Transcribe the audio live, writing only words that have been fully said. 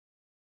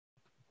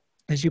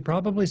As you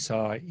probably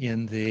saw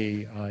in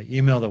the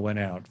email that went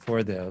out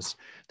for this,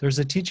 there's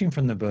a teaching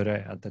from the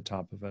Buddha at the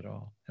top of it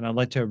all. And I'd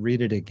like to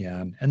read it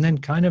again and then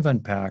kind of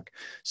unpack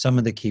some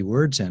of the key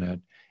words in it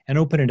and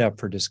open it up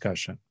for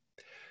discussion.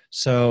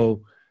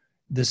 So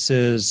this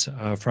is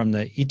from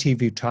the Iti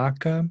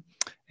Vitaka,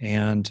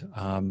 and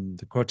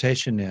the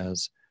quotation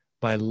is,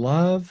 "By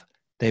love,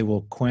 they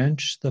will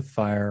quench the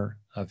fire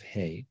of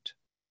hate.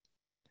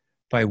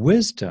 By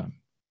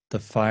wisdom, the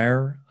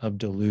fire of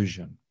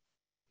delusion.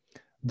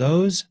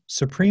 Those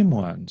supreme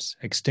ones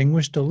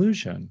extinguish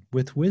delusion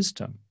with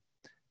wisdom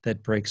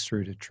that breaks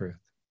through to truth."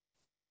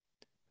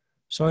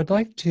 So I'd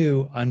like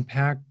to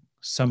unpack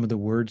some of the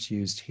words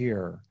used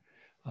here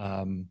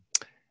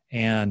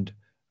and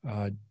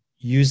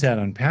use that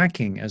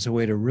unpacking as a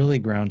way to really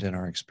ground in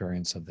our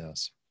experience of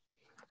this.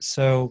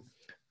 So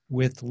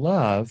with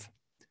love,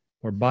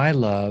 or by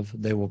love,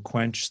 they will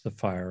quench the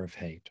fire of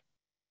hate.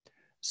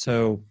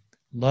 So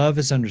love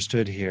is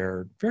understood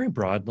here very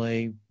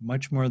broadly,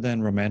 much more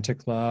than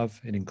romantic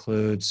love. It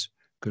includes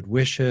good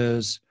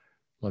wishes,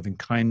 loving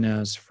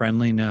kindness,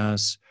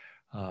 friendliness,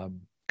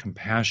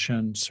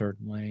 compassion,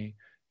 certainly,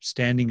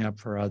 standing up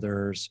for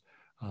others.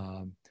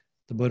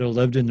 The Buddha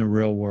lived in the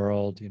real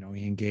world. He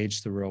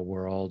engaged the real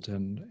world,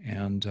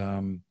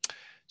 and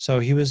so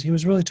he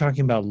was really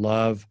talking about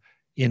love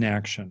in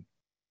action.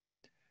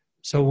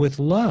 So with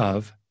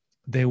love,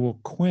 they will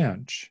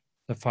quench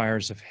the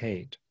fires of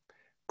hate.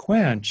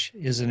 Quench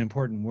is an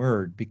important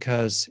word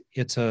because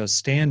it's a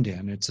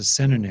stand-in, it's a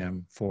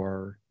synonym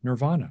for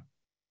nirvana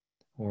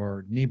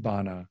or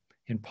nibbana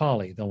in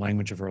Pali, the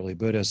language of early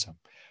Buddhism,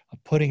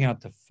 putting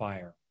out the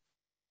fire,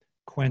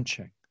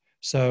 quenching.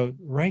 So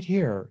right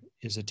here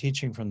is a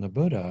teaching from the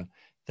Buddha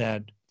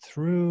that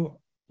through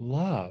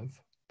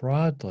love,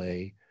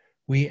 broadly,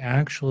 we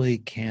actually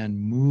can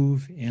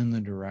move in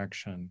the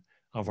direction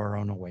of our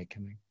own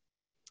awakening.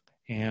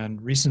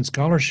 And recent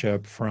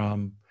scholarship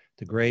from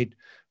the great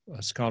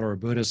scholar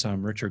of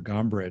Buddhism, Richard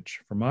Gombrich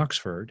from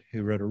Oxford,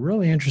 who wrote a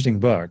really interesting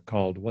book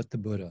called What the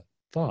Buddha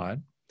Thought.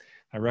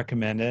 I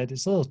recommend it.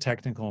 It's a little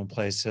technical in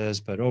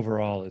places, but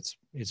overall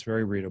it's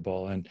very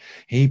readable, and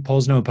he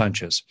pulls no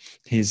punches.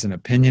 He's an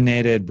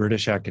opinionated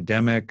British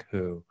academic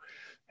who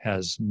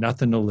has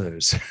nothing to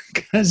lose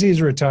because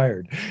he's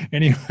retired.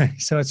 Anyway,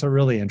 so it's a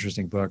really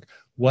interesting book,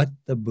 What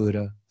the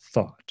Buddha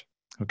Thought.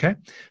 Okay,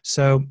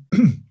 so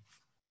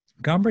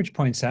Gombrich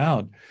points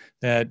out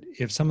that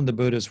if some of the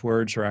Buddha's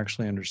words are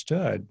actually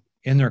understood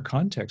in their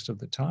context of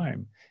the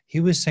time, he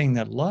was saying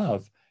that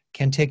love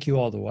can take you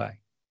all the way.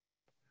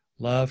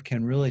 Love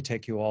can really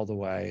take you all the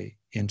way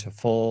into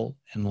full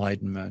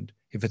enlightenment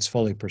if it's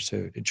fully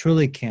pursued. It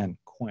truly can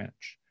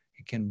quench.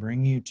 It can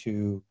bring you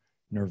to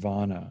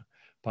nirvana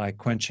by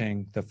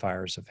quenching the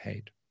fires of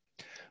hate.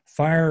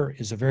 Fire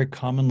is a very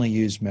commonly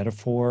used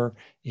metaphor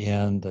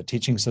in the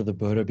teachings of the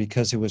Buddha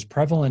because it was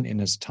prevalent in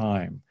his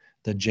time.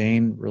 The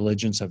Jain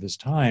religions of his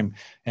time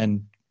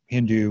and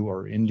Hindu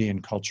or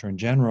Indian culture in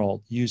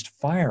general used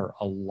fire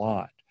a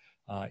lot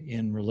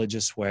in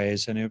religious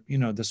ways. And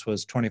this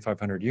was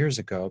 2,500 years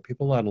ago.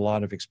 People had a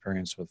lot of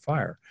experience with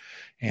fire.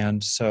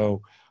 And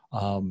so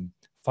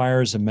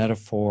fire is a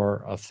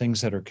metaphor of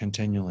things that are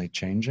continually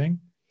changing,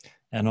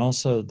 and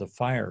also the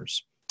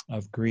fires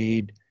of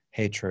greed,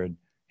 hatred,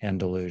 and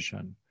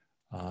delusion.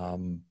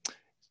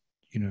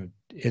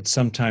 It's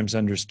sometimes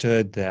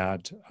understood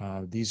that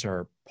these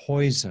are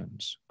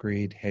poisons,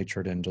 greed,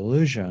 hatred, and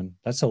delusion.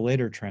 That's a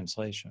later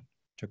translation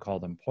to call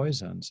them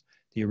poisons.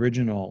 The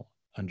original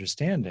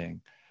understanding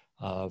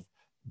of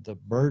the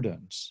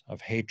burdens of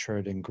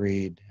hatred and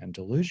greed and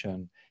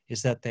delusion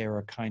is that they are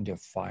a kind of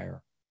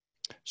fire.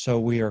 So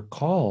we are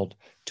called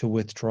to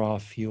withdraw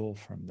fuel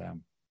from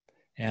them.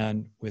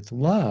 And with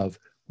love,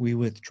 we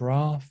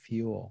withdraw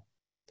fuel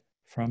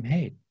from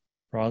hate,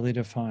 broadly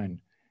defined.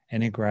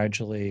 And it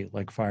gradually,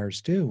 like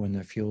fires do, when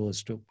the fuel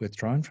is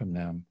withdrawn from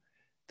them,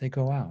 they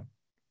go out.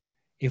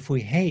 If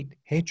we hate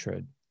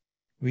hatred,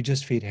 we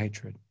just feed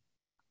hatred.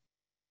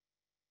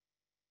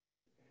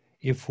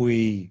 If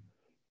we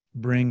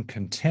bring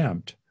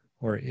contempt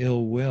or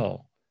ill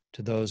will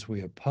to those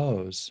we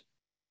oppose,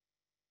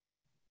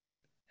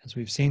 as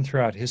we've seen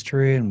throughout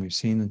history and we've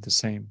seen at the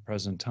same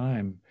present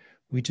time,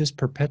 we just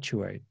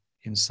perpetuate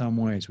in some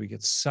ways. We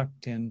get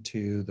sucked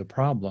into the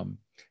problem,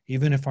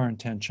 even if our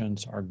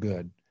intentions are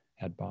good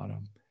at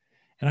bottom.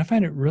 And I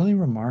find it really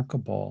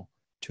remarkable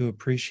to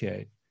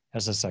appreciate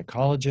as a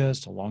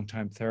psychologist, a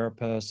longtime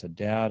therapist, a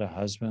dad, a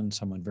husband,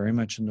 someone very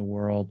much in the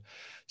world,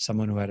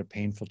 someone who had a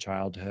painful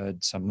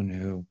childhood, someone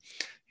who,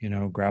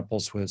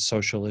 grapples with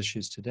social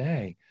issues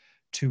today,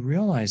 to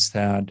realize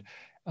that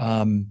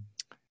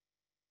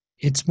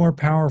it's more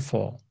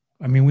powerful.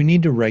 I mean, we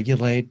need to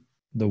regulate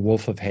the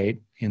wolf of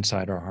hate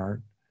inside our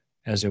heart,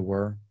 as it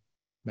were,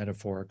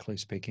 metaphorically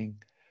speaking,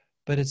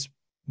 but it's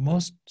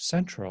most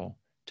central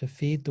to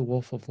feed the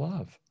wolf of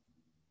love,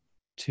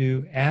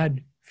 to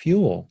add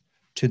fuel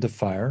to the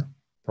fire,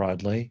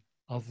 broadly,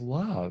 of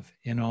love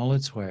in all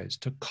its ways,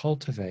 to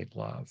cultivate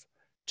love,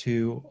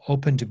 to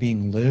open to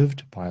being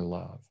lived by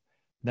love.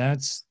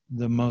 That's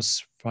the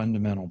most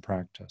fundamental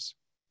practice.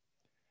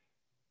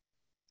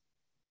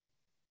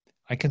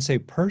 I can say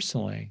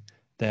personally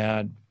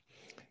that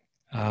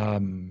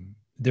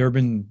there have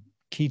been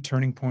key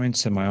turning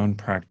points in my own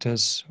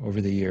practice over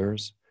the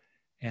years.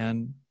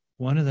 And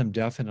one of them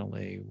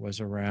definitely was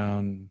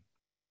around,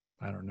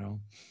 I don't know,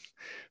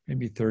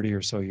 maybe 30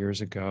 or so years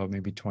ago,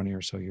 maybe 20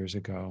 or so years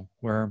ago,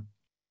 where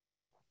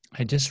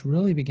I just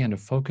really began to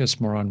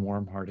focus more on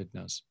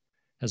warm-heartedness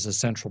as a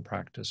central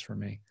practice for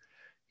me.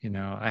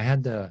 I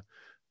had the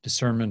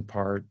discernment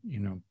part,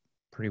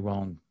 pretty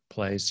well in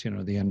place,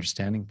 the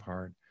understanding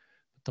part,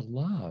 but the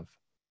love,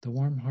 the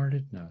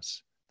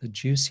warm-heartedness, the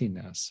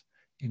juiciness,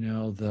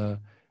 the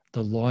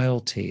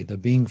loyalty, the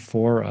being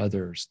for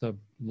others, the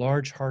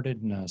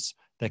large-heartedness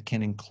that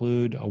can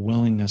include a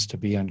willingness to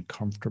be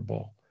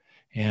uncomfortable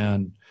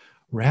and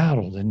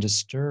rattled and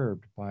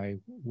disturbed by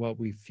what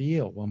we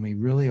feel when we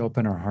really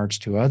open our hearts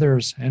to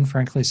others, and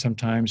frankly,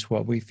 sometimes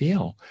what we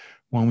feel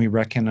when we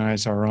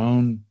recognize our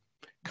own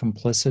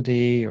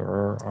complicity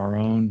or our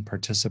own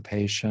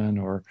participation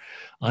or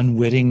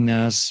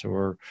unwittingness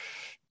or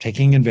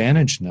taking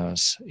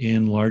advantageness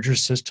in larger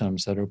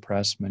systems that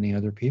oppress many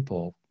other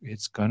people.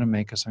 It's going to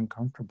make us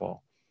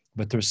uncomfortable.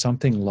 But there's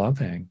something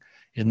loving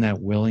in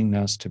that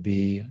willingness to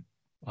be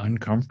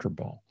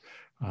uncomfortable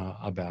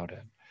about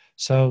it.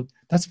 So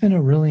that's been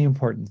a really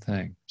important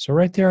thing. So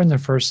right there in the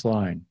first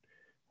line,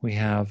 we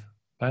have,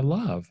 by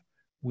love,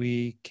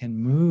 we can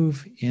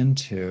move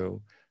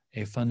into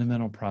a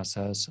fundamental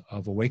process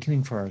of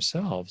awakening for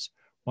ourselves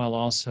while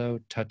also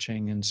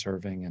touching and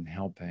serving and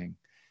helping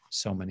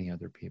so many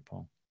other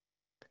people.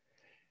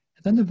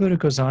 And then the Buddha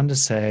goes on to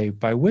say,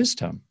 by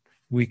wisdom,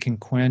 we can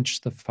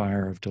quench the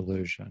fire of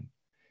delusion.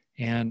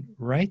 And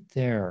right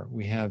there,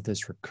 we have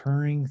this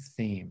recurring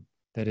theme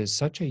that is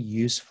such a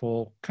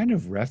useful kind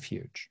of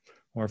refuge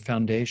or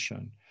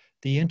foundation,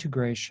 the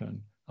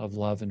integration of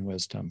love and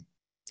wisdom.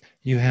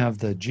 You have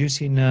the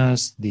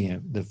juiciness, the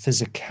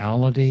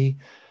physicality,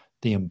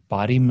 the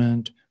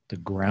embodiment, the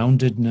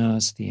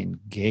groundedness, the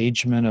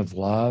engagement of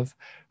love.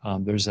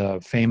 There's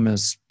a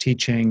famous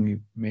teaching,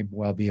 you may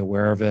well be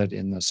aware of it,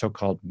 in the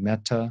so-called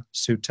Metta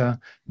Sutta,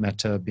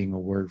 metta being a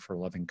word for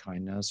loving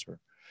kindness or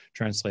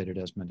translated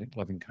as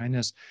loving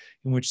kindness,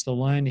 in which the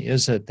line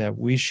is it that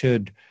we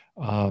should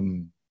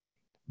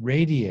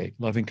radiate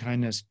loving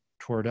kindness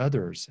toward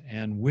others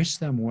and wish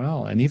them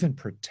well and even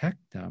protect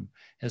them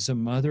as a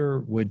mother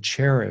would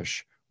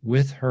cherish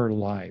with her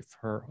life,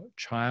 her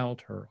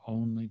child, her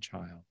only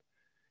child,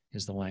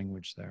 is the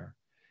language there.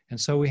 And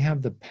so we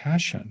have the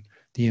passion,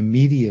 the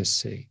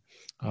immediacy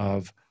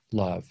of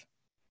love,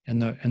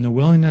 and the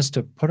willingness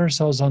to put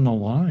ourselves on the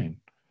line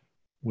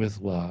with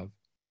love,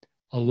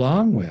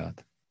 along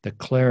with the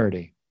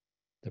clarity,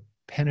 the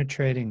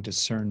penetrating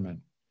discernment,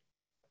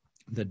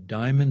 the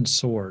diamond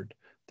sword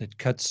that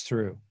cuts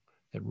through,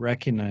 that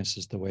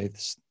recognizes the way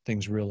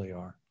things really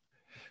are.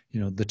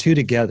 The two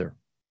together,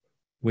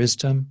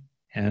 wisdom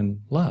and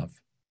love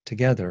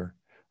together,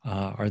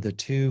 are the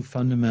two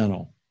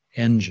fundamental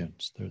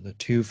engines. They're the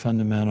two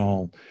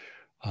fundamental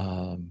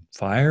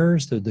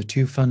fires. They're the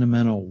two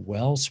fundamental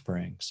well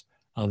springs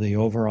of the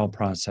overall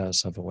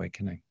process of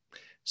awakening.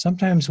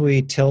 Sometimes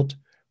we tilt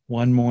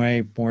one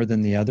way more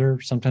than the other.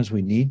 Sometimes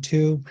we need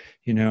to.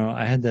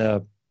 I had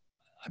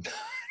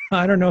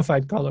I don't know if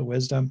I'd call it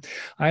wisdom.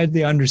 I had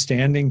the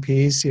understanding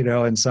piece,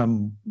 and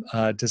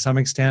to some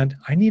extent,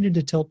 I needed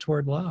to tilt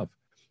toward love.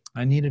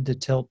 I needed to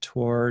tilt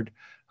toward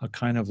a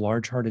kind of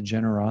large-hearted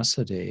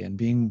generosity and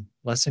being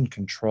less in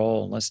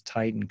control, less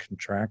tight and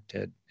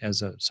contracted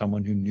as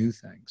someone who knew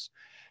things.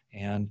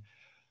 And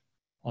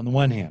on the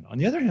one hand, on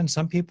the other hand,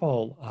 some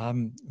people,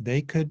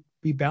 they could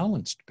be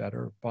balanced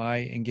better by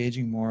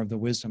engaging more of the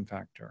wisdom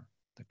factor,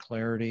 the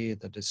clarity,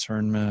 the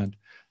discernment,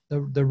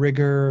 the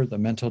rigor, the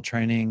mental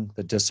training,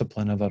 the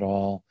discipline of it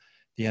all,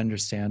 the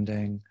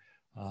understanding.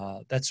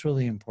 That's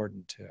really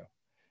important too.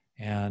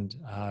 And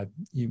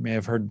you may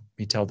have heard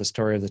me tell the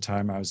story of the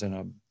time I was in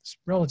a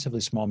relatively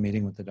small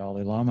meeting with the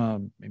Dalai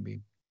Lama, maybe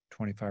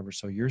 25 or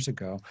so years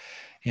ago,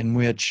 in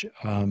which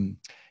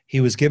he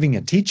was giving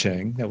a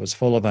teaching that was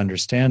full of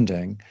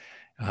understanding,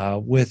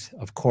 with,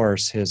 of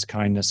course, his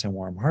kindness and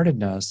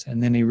warm-heartedness.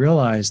 And then he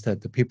realized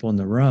that the people in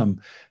the room,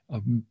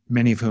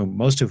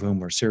 most of whom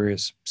were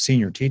serious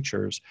senior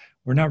teachers,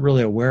 were not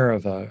really aware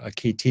of a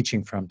key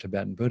teaching from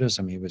Tibetan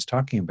Buddhism he was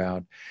talking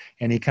about.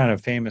 And he kind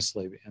of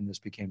famously, and this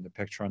became the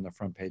picture on the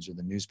front page of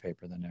the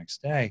newspaper the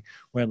next day,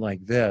 went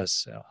like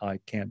this, I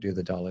can't do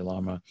the Dalai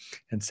Lama,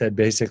 and said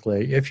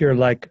basically, if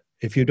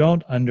you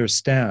don't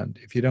understand,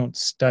 if you don't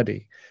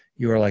study,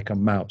 you are like a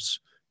mouse.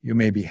 You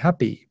may be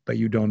happy, but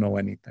you don't know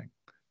anything,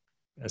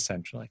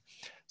 essentially.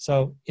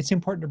 So it's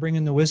important to bring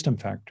in the wisdom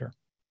factor.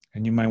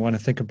 And you might want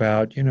to think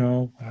about,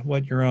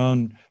 what your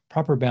own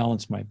proper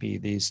balance might be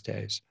these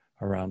days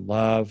around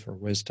love or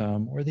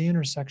wisdom or the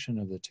intersection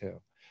of the two.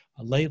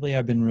 Lately,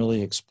 I've been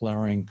really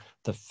exploring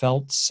the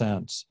felt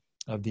sense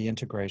of the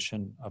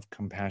integration of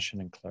compassion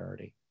and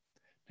clarity.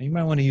 Now, you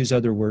might want to use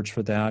other words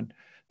for that.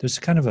 There's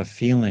kind of a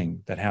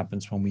feeling that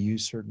happens when we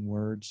use certain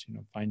words,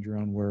 find your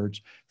own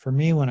words. For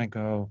me, when I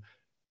go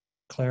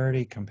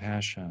clarity,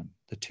 compassion,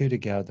 the two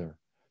together,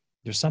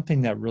 There's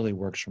something that really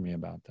works for me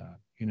about that.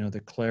 You know, the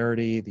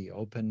clarity, the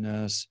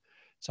openness.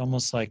 It's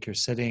almost like you're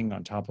sitting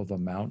on top of a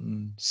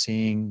mountain,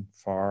 seeing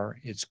far.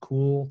 It's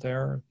cool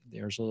there.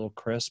 There's a little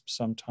crisp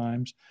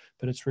sometimes,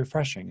 but it's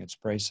refreshing. It's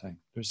bracing.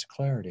 There's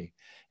clarity.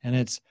 And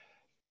it's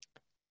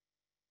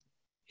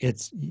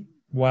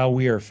while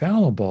we are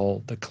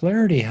fallible, the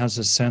clarity has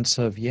a sense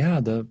of,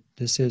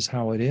 this is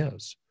how it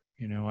is.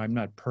 You know, I'm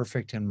not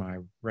perfect in my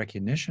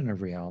recognition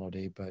of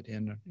reality, but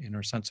in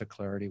our sense of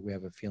clarity, we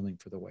have a feeling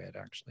for the way it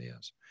actually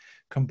is,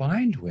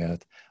 combined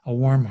with a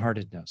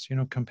warm-heartedness. You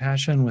know,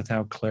 compassion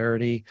without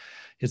clarity,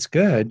 it's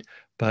good,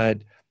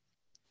 but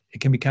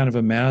it can be kind of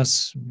a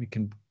mess. We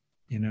can,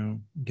 you know,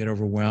 get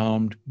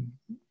overwhelmed,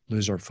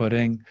 lose our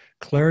footing.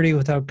 Clarity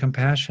without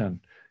compassion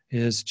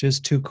is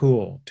just too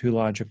cool, too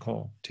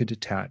logical, too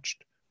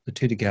detached. The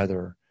two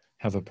together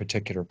have a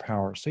particular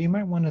power. So you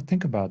might want to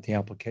think about the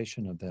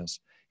application of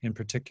this in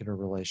particular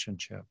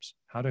relationships.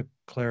 How do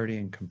clarity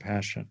and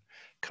compassion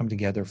come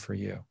together for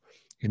you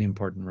in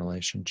important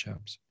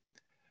relationships?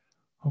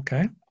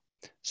 Okay,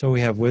 so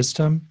we have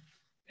wisdom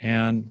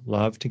and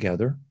love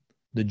together.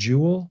 The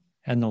jewel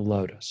and the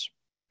lotus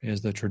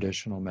is the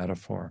traditional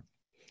metaphor.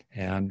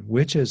 And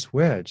which is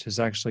which has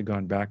actually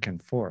gone back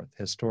and forth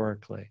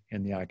historically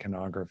in the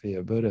iconography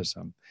of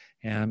Buddhism.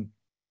 And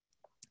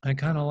I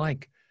kind of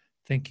like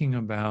thinking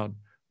about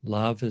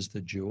love as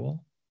the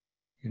jewel.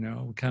 You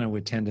know, we kind of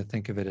would tend to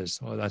think of it as,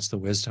 oh, that's the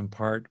wisdom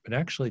part. But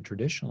actually,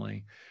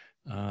 traditionally,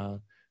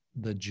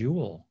 the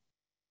jewel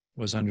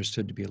was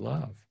understood to be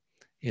love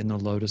in the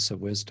lotus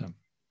of wisdom.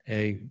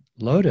 A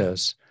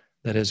lotus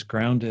that is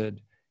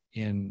grounded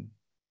in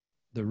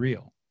the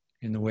real,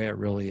 in the way it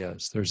really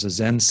is. There's a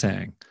Zen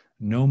saying,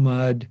 no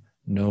mud,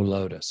 no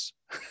lotus.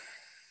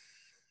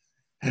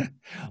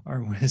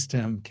 Our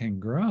wisdom can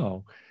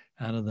grow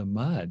out of the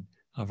mud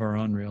of our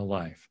own real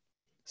life.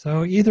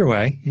 So either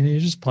way, you know, you're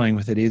just playing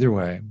with it either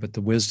way, but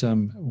the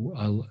wisdom,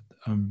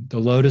 the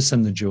lotus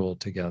and the jewel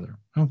together.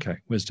 Okay,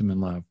 wisdom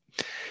and love.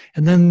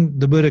 And then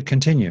the Buddha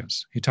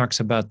continues. He talks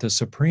about the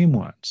supreme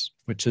ones,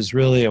 which is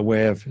really a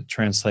way of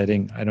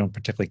translating. I don't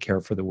particularly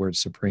care for the word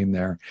supreme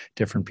there.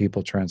 Different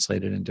people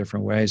translate it in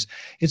different ways.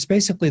 It's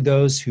basically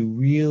those who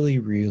really,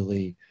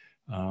 really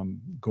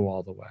go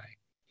all the way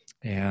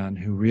and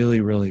who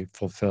really, really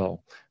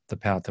fulfill the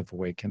path of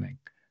awakening.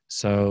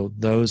 So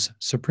those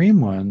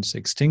supreme ones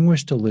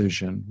extinguish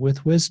delusion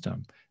with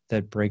wisdom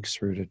that breaks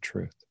through to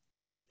truth.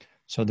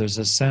 So there's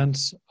a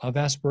sense of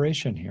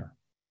aspiration here,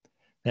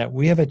 that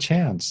we have a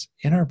chance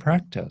in our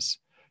practice,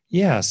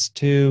 yes,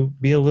 to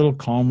be a little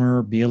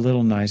calmer, be a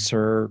little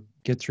nicer,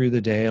 get through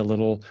the day with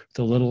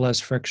a little less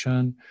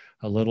friction,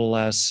 a little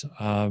less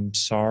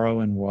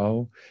sorrow and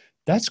woe.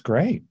 That's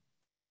great.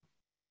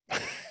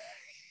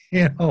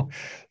 You know,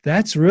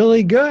 that's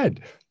really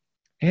good.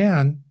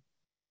 And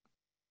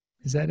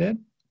is that it?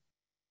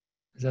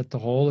 Is that the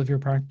whole of your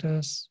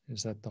practice?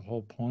 Is that the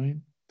whole point?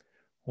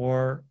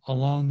 Or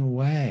along the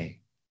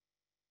way,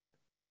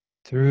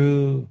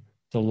 through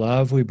the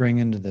love we bring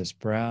into this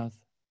breath,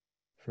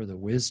 for the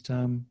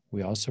wisdom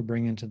we also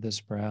bring into this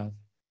breath,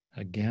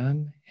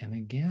 again and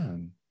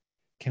again,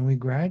 can we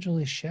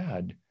gradually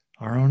shed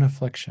our own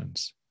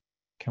afflictions?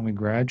 Can we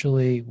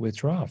gradually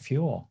withdraw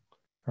fuel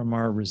from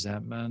our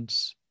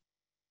resentments,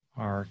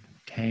 our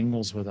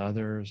tangles with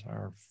others,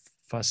 our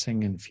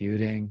fussing and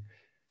feuding,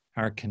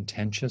 our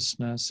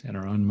contentiousness in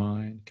our own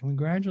mind? Can we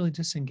gradually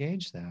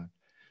disengage that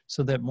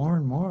so that more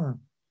and more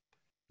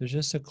there's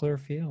just a clear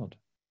field?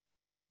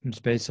 It's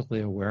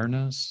basically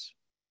awareness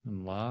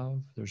and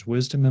love. There's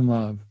wisdom and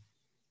love,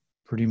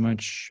 pretty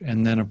much,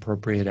 and then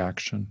appropriate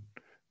action,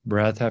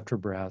 breath after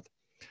breath,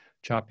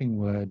 chopping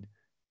wood,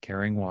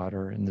 carrying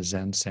water, in the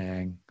Zen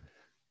saying,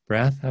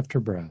 breath after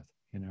breath.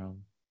 You know,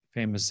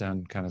 famous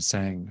Zen kind of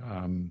saying,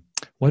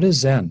 what is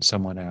Zen?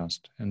 Someone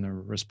asked. And the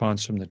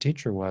response from the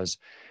teacher was,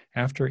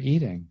 after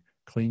eating,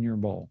 clean your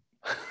bowl.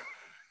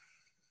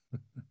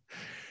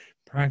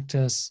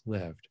 Practice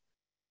lived.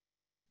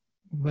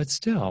 But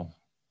still,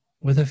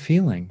 with a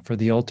feeling for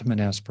the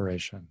ultimate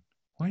aspiration.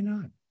 Why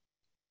not?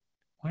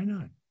 Why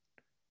not?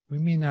 We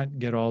may not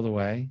get all the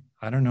way.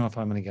 I don't know if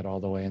I'm going to get all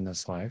the way in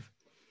this life.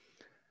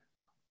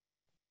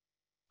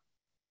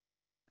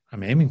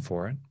 I'm aiming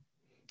for it.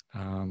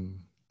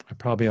 I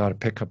probably ought to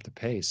pick up the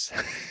pace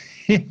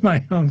in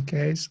my own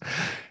case.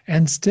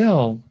 And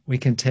still, we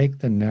can take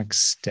the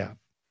next step.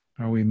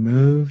 Are we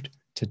moved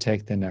to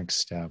take the next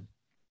step?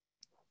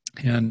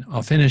 And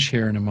I'll finish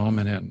here in a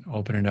moment and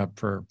open it up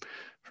for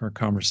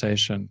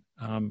conversation.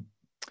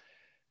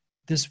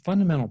 This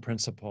fundamental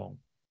principle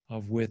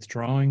of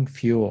withdrawing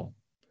fuel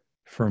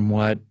from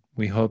what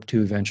we hope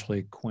to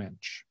eventually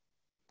quench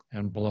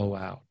and blow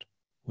out,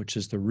 which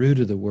is the root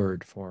of the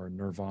word for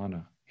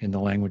nirvana in the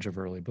language of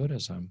early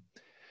Buddhism,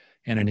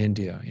 and in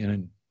India,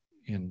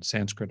 in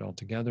Sanskrit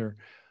altogether.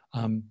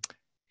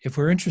 If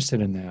we're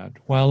interested in that,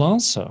 while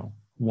also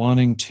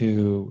wanting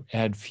to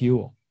add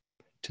fuel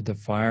to the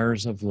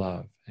fires of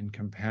love and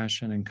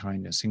compassion and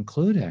kindness,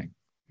 including,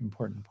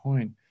 important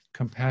point,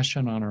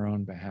 compassion on our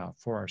own behalf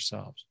for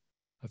ourselves,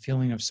 a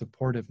feeling of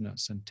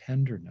supportiveness and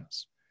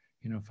tenderness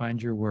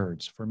Find your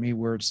words. For me,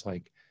 words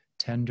like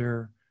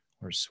tender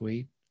or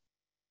sweet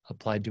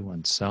applied to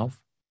oneself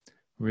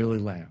really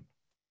land,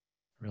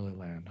 really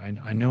land.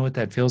 I know what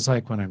that feels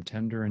like when I'm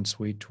tender and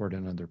sweet toward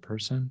another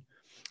person.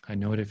 I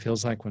know what it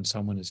feels like when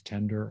someone is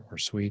tender or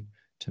sweet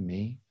to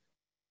me.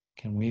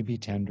 Can we be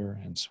tender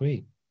and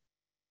sweet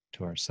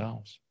to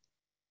ourselves?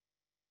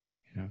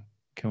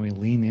 Can we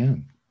lean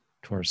in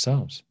to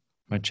ourselves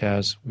much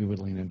as we would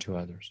lean into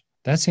others?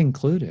 That's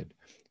included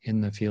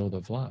in the field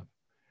of love.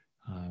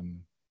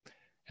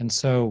 And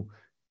so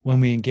when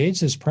we engage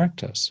this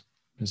practice,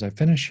 as I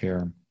finish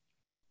here,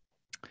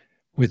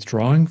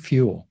 withdrawing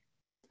fuel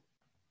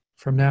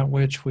from that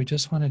which we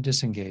just want to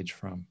disengage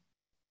from.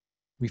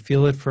 We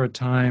feel it for a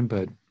time,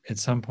 but at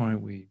some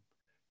point we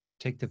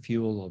take the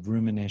fuel of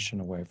rumination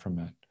away from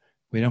it.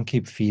 We don't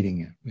keep feeding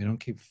it. We don't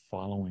keep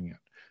following it.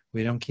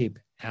 We don't keep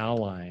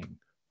allying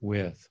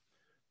with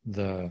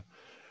the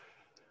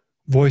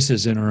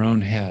voices in our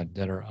own head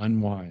that are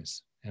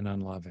unwise and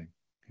unloving.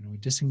 We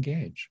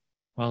disengage,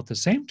 while at the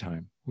same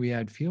time, we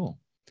add fuel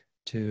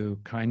to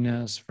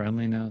kindness,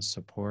 friendliness,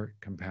 support,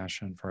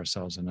 compassion for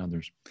ourselves and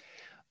others.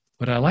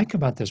 What I like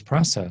about this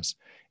process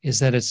is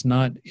that it's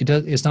not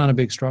a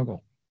big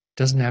struggle. It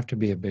doesn't have to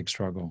be a big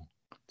struggle.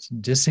 It's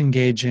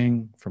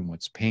disengaging from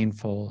what's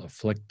painful,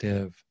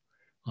 afflictive,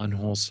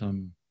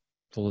 unwholesome,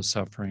 full of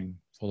suffering,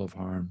 full of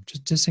harm,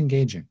 just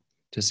disengaging.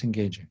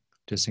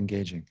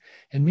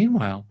 And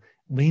meanwhile,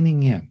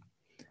 leaning in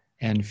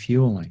and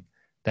fueling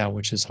that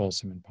which is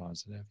wholesome and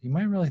positive. You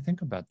might really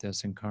think about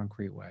this in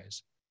concrete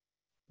ways.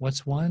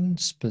 What's one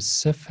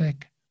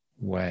specific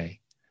way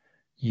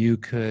you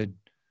could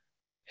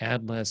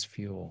add less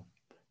fuel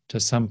to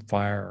some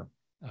fire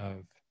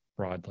of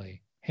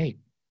broadly hate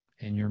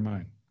in your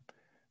mind?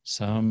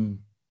 Some,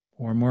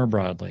 or more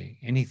broadly,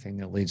 anything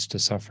that leads to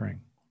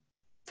suffering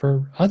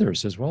for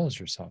others as well as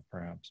yourself,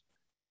 perhaps.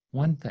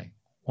 One thing,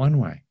 one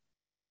way,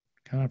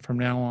 kind of from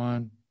now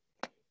on.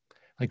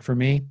 Like for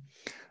me,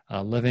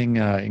 living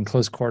in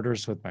close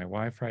quarters with my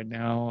wife right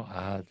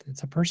now,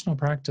 it's a personal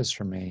practice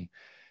for me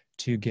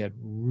to get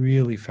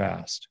really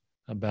fast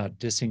about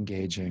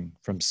disengaging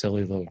from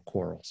silly little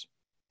quarrels,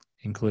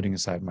 including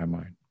inside my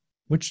mind,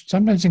 which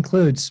sometimes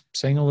includes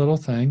saying a little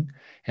thing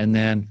and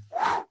then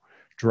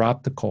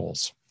drop the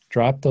coals,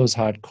 drop those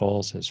hot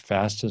coals as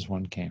fast as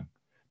one can.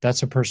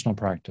 That's a personal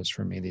practice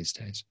for me these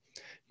days.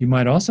 You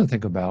might also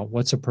think about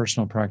what's a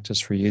personal practice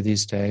for you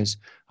these days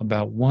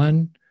about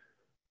one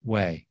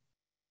way,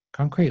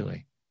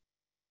 concretely,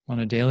 on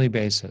a daily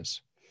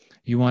basis,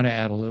 you want to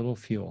add a little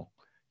fuel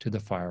to the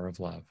fire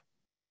of love.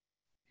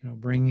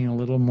 Bringing a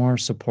little more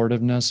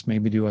supportiveness,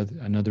 maybe to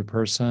another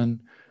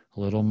person, a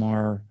little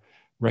more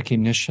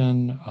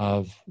recognition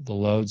of the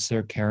loads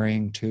they're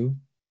carrying too.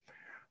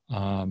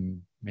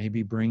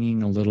 Maybe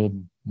bringing a little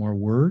more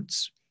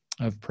words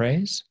of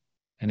praise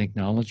and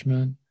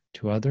acknowledgement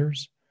to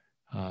others.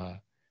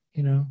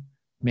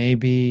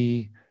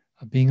 Maybe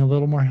being a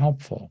little more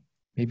helpful,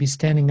 maybe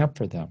standing up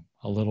for them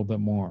a little bit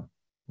more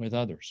with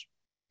others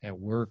at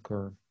work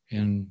or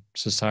in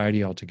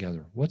society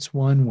altogether. What's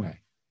one way?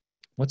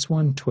 What's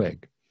one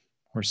twig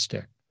or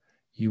stick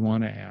you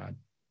want to add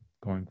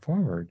going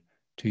forward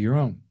to your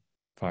own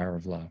fire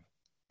of love?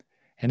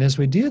 And as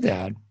we do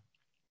that,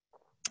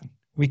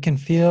 we can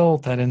feel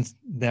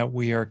that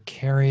we are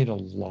carried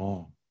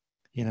along,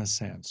 in a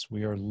sense.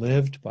 We are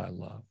lived by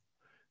love.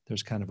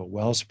 There's kind of a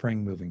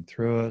wellspring moving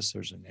through us.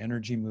 There's an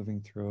energy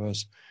moving through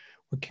us.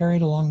 We're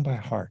carried along by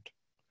heart,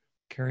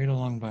 carried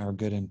along by our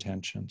good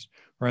intentions,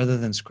 rather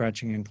than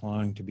scratching and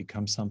clawing to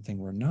become something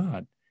we're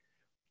not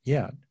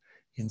yet.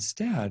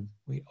 Instead,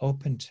 we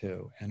open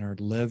to and are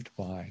lived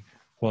by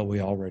what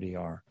we already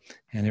are.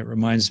 And it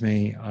reminds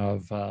me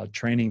of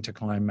training to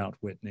climb Mount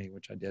Whitney,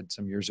 which I did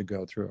some years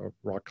ago through a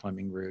rock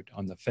climbing route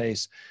on the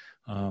face,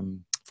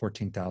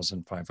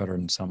 14,500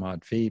 and some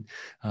odd feet.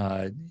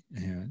 As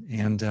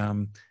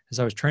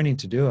I was training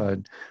to do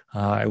it,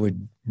 I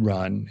would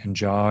run and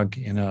jog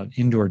in an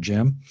indoor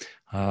gym,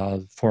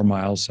 4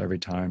 miles every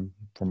time,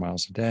 4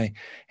 miles a day.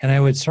 And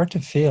I would start to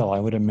feel, I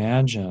would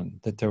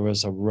imagine that there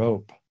was a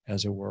rope,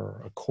 as it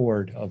were, a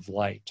cord of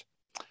light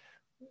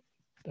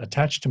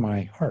attached to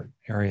my heart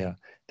area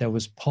that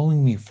was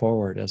pulling me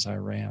forward as I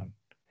ran.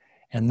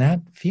 And that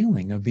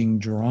feeling of being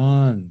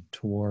drawn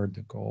toward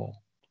the goal,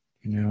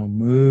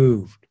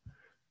 moved,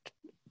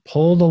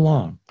 pulled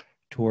along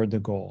toward the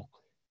goal,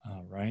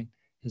 right,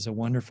 is a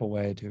wonderful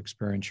way to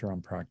experience your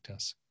own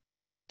practice,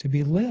 to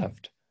be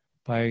lived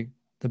by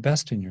the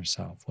best in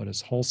yourself, what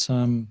is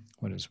wholesome,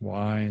 what is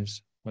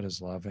wise, what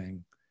is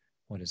loving,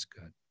 what is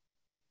good.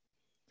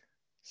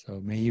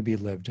 So may you be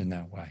lived in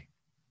that way.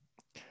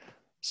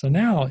 So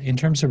now, in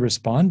terms of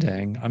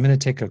responding, I'm going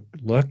to take a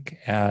look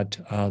at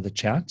the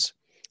chats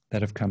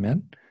that have come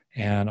in,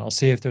 and I'll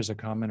see if there's a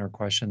comment or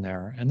question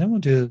there. And then we'll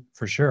do,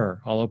 for sure,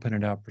 I'll open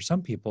it up for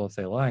some people, if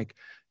they like,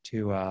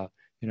 to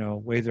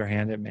wave their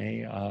hand at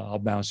me. I'll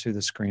bounce through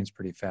the screens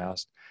pretty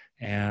fast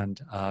and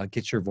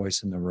get your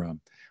voice in the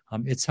room.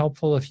 It's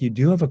helpful if you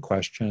do have a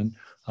question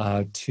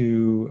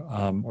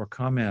or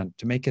comment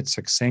to make it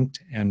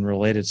succinct and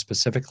related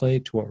specifically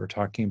to what we're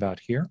talking about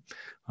here,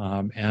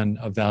 and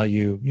of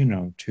value,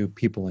 to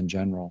people in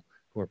general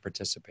who are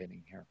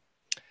participating here.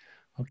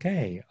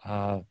 Okay,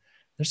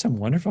 there's some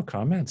wonderful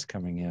comments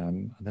coming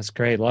in. That's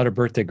great. A lot of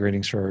birthday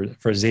greetings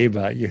for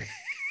Ziba.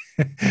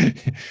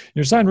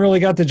 Your son really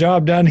got the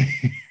job done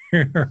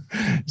here,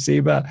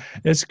 Ziba.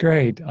 It's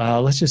great.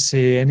 Let's just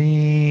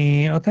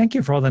see thank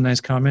you for all the nice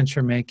comments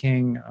you're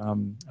making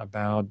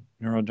about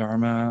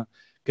Neurodharma.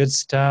 Good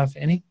stuff.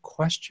 Any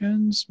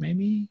questions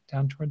maybe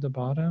down toward the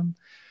bottom?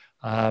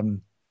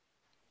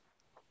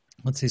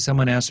 Let's see,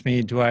 someone asked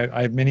me,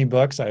 I have many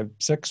books? I have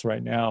 6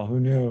 right now.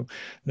 Who knew?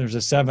 There's a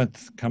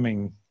 7th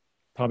coming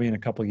probably in a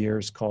couple of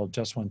years called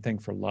Just One Thing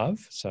for Love.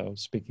 So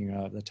speaking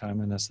of the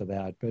timeliness of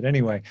that. But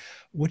anyway,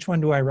 which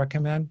one do I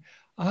recommend?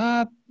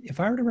 If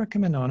I were to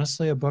recommend,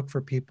 honestly, a book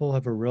for people who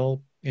have a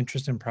real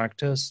interest in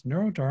practice,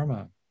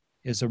 Neurodharma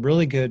is a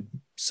really good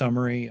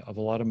summary of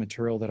a lot of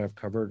material that I've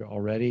covered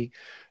already,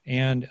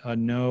 and a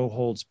no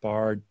holds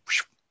barred,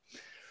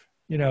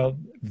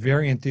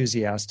 very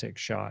enthusiastic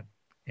shot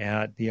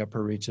at the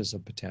upper reaches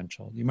of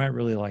potential. You might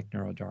really like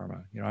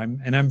Neurodharma.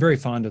 I'm very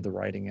fond of the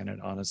writing in it,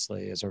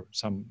 honestly.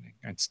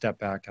 I step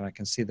back and I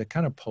can see the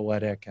kind of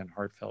poetic and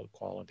heartfelt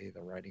quality of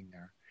the writing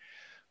there.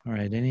 All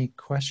right, any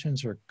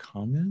questions or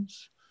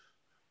comments?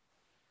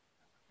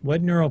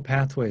 What neural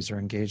pathways are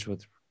engaged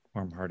with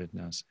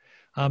warm-heartedness?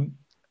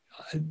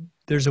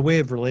 There's a way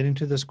of relating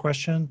to this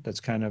question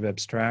that's kind of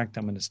abstract.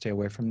 I'm going to stay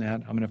away from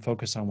that. I'm going to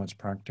focus on what's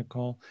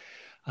practical.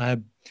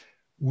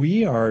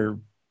 We are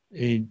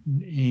an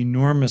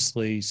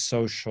enormously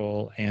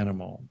social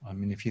animal. I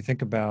mean, if you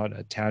think about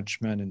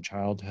attachment in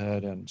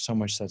childhood and so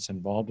much that's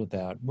involved with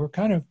that, we're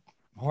kind of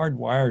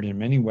hardwired in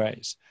many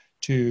ways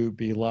to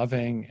be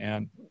loving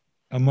and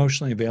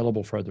emotionally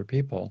available for other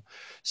people.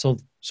 So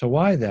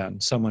why then,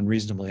 someone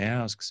reasonably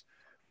asks,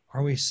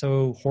 are we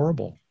so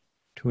horrible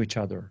to each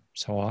other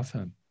so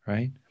often,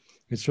 right?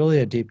 It's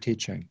really a deep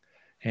teaching.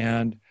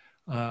 And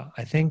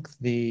I think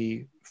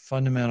the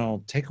fundamental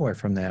takeaway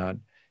from that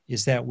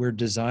is that we're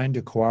designed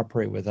to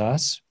cooperate with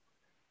us,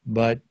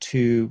 but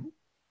to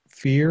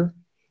fear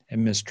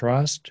and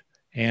mistrust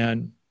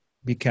and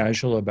be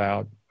casual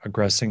about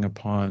aggressing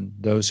upon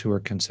those who are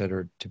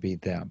considered to be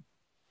them.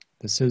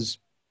 This is,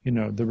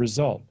 the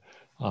result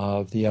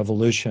of the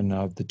evolution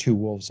of the 2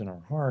 wolves in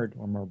our heart,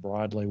 or more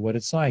broadly, what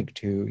it's like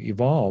to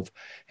evolve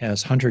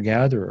as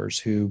hunter-gatherers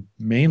who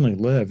mainly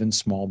live in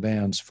small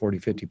bands, 40,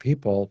 50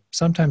 people,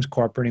 sometimes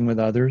cooperating with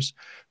others,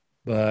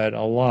 but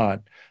a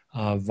lot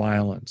of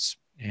violence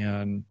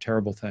and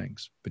terrible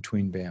things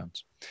between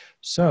bands.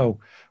 So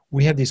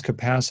we have these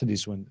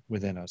capacities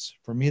within us.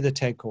 For me, the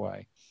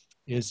takeaway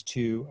is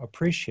to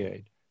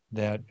appreciate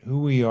that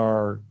who we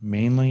are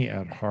mainly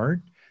at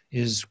heart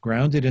is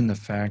grounded in the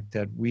fact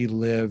that we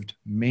lived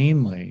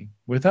mainly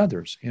with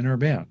others in our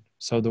band.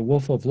 So the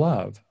wolf of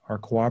love, our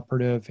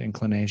cooperative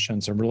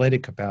inclinations and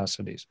related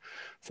capacities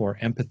for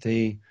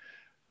empathy,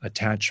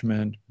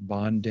 attachment,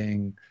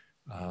 bonding,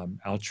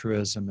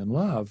 altruism, and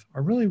love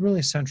are really,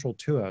 really central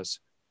to us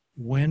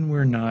when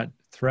we're not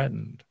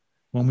threatened,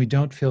 when we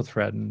don't feel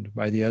threatened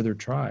by the other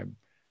tribe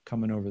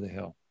coming over the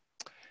hill.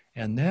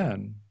 And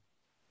then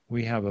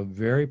we have a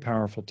very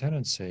powerful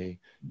tendency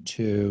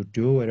to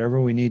do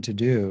whatever we need to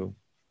do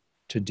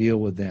to deal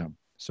with them.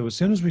 So as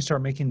soon as we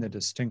start making the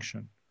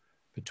distinction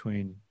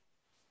between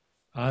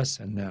us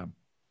and them,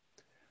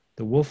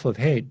 the wolf of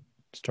hate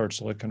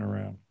starts looking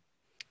around.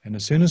 And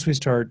as soon as we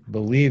start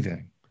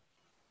believing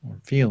or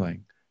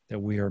feeling that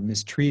we are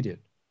mistreated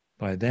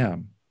by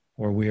them,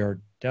 or we are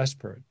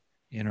desperate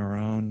in our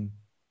own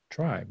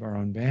tribe, our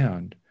own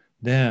band,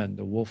 then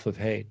the wolf of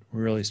hate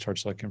really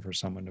starts looking for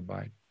someone to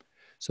bite.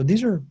 So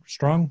these are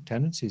strong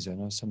tendencies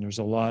in us, and there's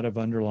a lot of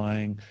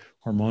underlying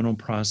hormonal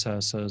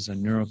processes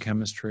and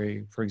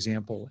neurochemistry. For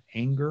example,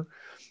 anger,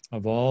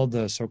 of all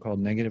the so-called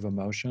negative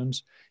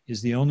emotions,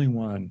 is the only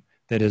one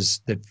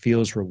that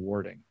feels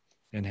rewarding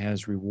and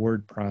has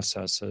reward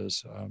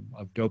processes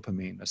of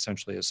dopamine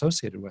essentially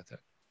associated with it.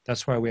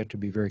 That's why we have to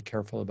be very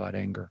careful about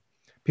anger.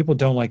 People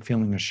don't like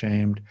feeling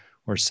ashamed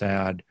or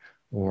sad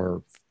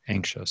or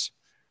anxious.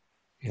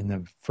 In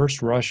the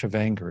first rush of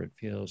anger, it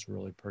feels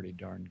really pretty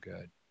darn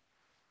good.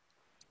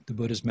 The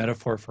Buddha's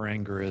metaphor for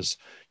anger is,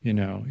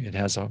 it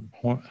has a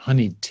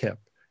honeyed tip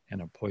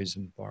and a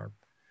poisoned barb.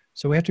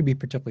 So we have to be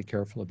particularly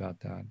careful about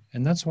that.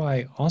 And that's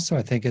why also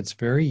I think it's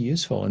very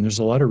useful, and there's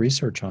a lot of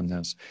research on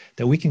this,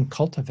 that we can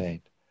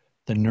cultivate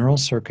the neural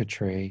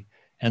circuitry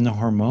and the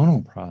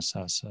hormonal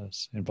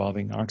processes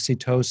involving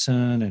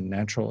oxytocin and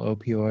natural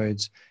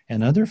opioids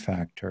and other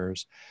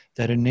factors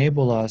that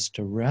enable us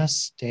to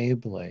rest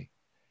stably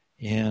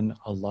in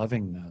a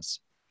lovingness,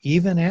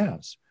 even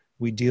as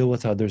we deal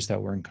with others that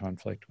we're in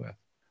conflict with,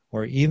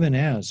 or even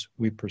as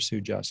we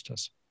pursue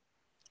justice.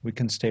 We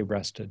can stay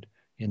rested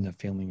in the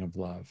feeling of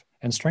love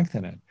and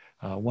strengthen it.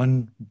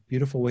 One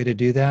beautiful way to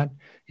do that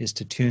is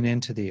to tune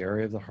into the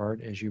area of the heart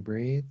as you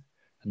breathe.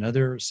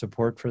 Another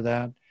support for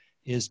that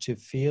is to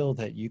feel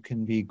that you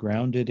can be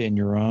grounded in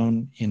your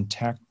own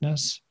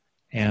intactness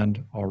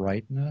and all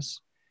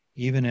rightness,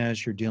 even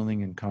as you're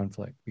dealing in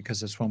conflict,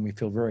 because it's when we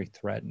feel very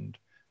threatened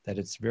that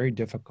it's very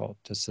difficult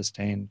to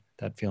sustain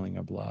that feeling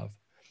of love.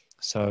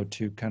 So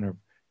to kind of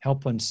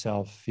help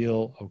oneself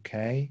feel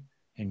okay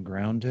and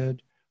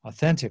grounded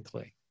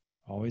authentically,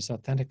 always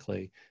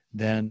authentically,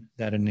 then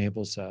that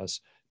enables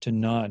us to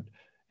not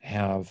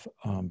have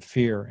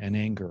fear and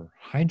anger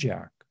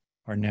hijack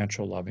our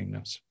natural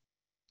lovingness.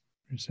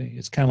 You see,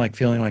 it's kind of like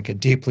feeling like a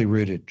deeply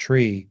rooted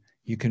tree.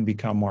 You can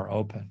become more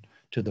open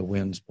to the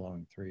winds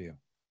blowing through you.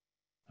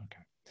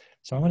 Okay.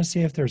 So I want to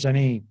see if there's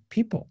any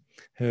people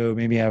who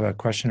maybe have a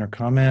question or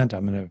comment.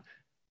 I'm going to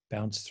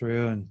bounce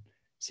through and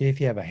see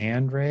if you have a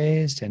hand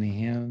raised. Any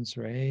hands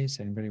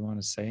raised? Anybody want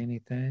to say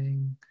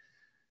anything?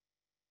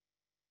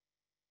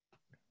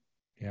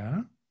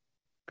 Yeah?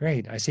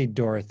 Great. I see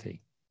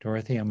Dorothy.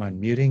 Dorothy, I'm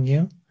unmuting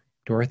you.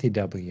 Dorothy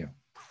W.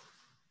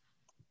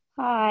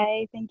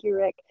 Hi, thank you,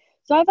 Rick.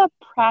 So I have a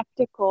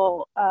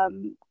practical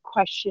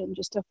question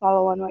just to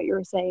follow on what you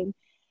were saying.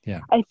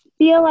 Yeah. I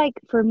feel like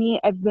for me,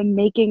 I've been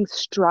making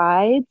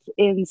strides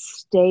in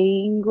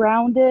staying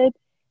grounded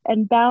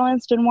and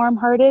balanced and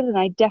warm-hearted, and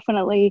I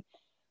definitely,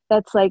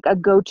 that's like a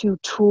go-to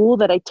tool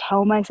that I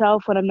tell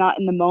myself when I'm not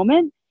in the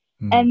moment.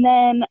 Mm. And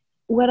then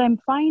what I'm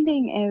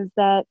finding is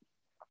that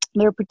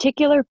there are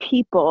particular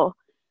people,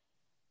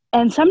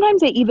 and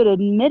sometimes they even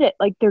admit it,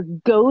 like they're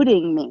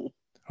goading me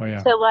Oh,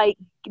 yeah. to like,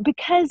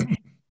 because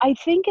I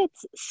think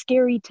it's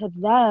scary to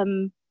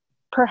them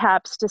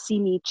perhaps to see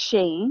me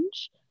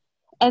change.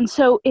 And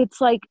so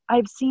it's like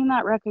I've seen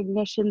that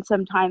recognition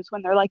sometimes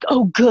when they're like,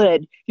 oh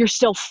good, you're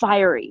still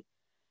fiery,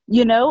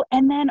 you know?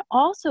 And then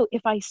also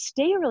if I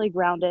stay really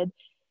grounded,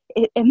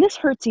 and this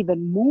hurts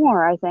even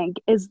more, I think,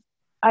 is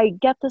I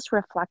get this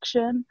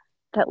reflection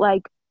that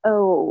like,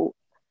 oh,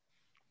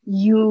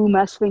 you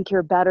must think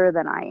you're better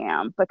than I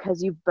am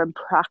because you've been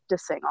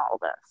practicing all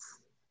this.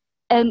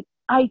 And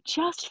I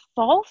just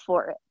fall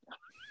for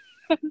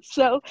it.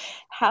 So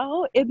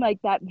how in like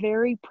that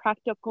very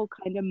practical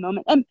kind of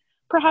moment, and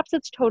perhaps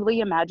it's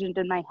totally imagined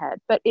in my head,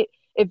 but it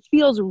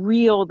feels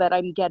real that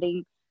I'm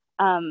getting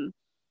um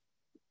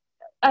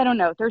I don't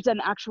know, there's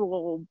an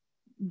actual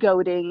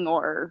goading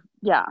or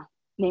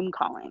name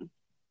calling.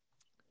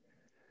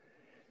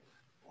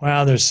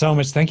 Wow, there's so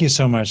much. Thank you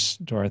so much,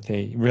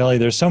 Dorothy. Really,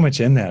 there's so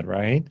much in that,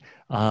 right?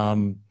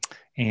 Um,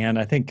 and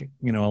I think,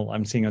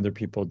 I'm seeing other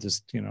people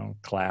just,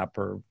 clap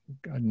or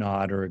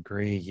nod or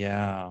agree.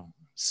 Yeah.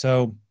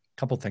 So, a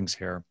couple things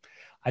here.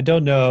 I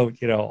don't know,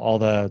 all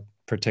the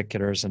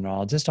particulars and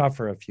all. Just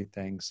offer a few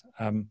things.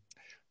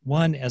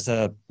 One, as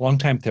a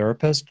longtime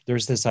therapist,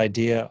 there's this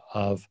idea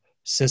of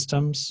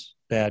systems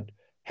that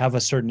have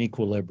a certain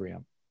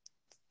equilibrium,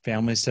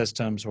 family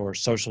systems or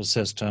social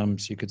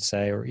systems, you could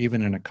say, or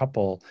even in a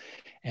couple,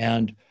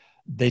 and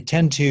they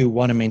tend to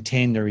want to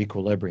maintain their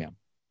equilibrium.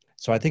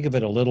 So I think of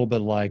it a little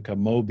bit like a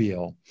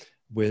mobile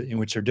in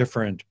which are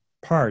different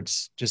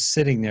parts just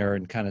sitting there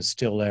in kind of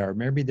still air.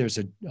 Maybe there's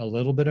a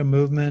little bit of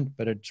movement,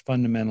 but it's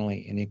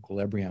fundamentally in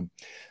equilibrium.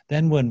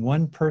 Then when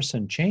one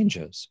person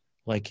changes,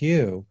 like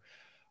you,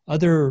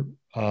 other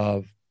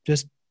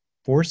just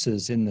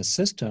forces in the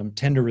system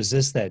tend to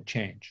resist that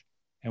change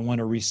and want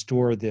to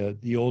restore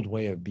the old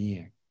way of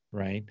being,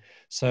 right?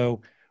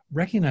 So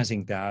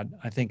recognizing that,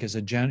 I think, is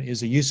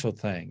a useful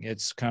thing.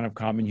 It's kind of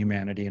common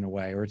humanity in a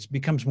way, or it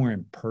becomes more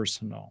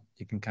impersonal.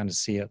 You can kind of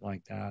see it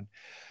like that.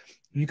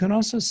 You can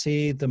also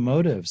see the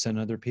motives in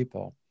other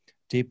people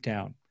deep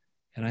down,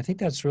 and I think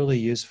that's really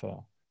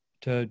useful.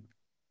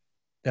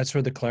 That's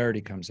where the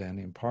clarity comes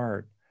in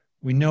part.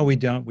 We know we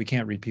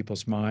can't read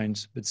people's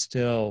minds, but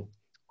still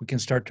we can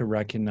start to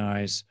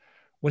recognize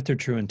what their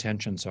true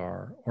intentions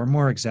are, or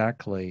more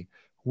exactly,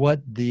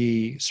 what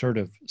the sort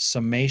of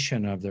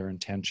summation of their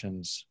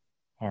intentions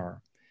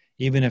are.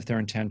 Even if their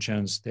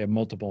intentions, they have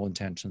multiple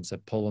intentions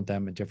that pull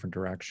them in a different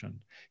direction.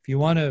 If you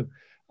want to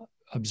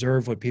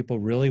observe what people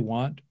really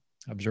want,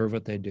 observe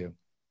what they do.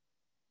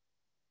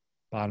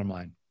 Bottom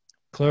line.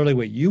 Clearly,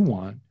 what you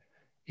want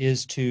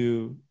is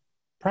to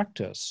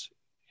practice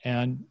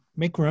and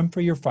make room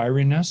for your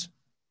fieriness.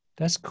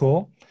 That's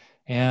cool.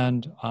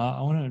 And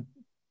I want to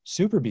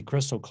super be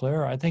crystal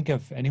clear. I think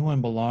if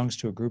anyone belongs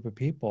to a group of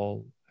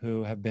people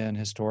who have been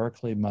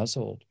historically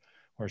muzzled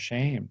or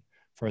shamed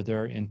for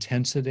their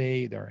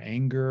intensity, their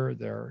anger,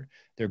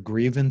 their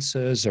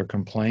grievances, their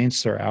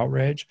complaints, their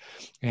outrage,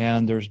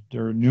 and there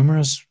are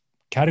numerous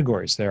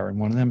categories there, and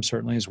one of them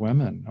certainly is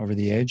women over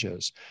the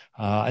ages.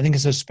 I think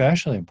it's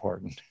especially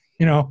important,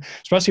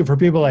 especially for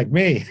people like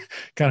me,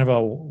 kind of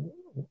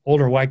a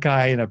older white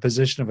guy in a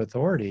position of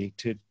authority,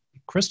 to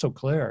be crystal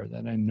clear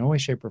that in no way,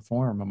 shape, or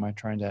form am I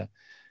trying to,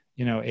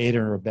 aid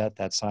or abet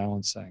that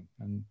silencing.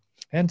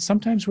 And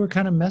sometimes we're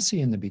kind of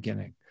messy in the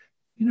beginning.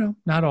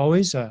 Not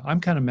always. I'm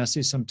kind of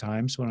messy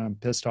sometimes when I'm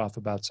pissed off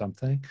about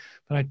something,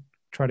 but I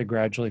try to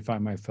gradually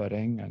find my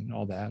footing and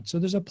all that. So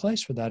there's a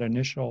place for that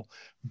initial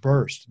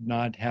burst,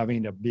 not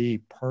having to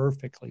be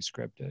perfectly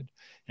scripted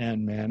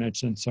and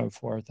managed and so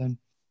forth. And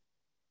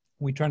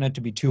we try not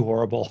to be too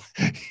horrible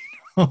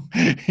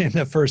in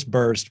the first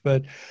burst,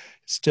 but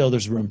still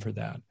there's room for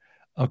that.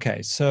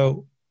 Okay,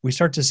 so we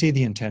start to see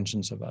the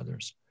intentions of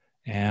others,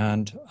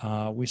 and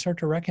we start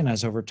to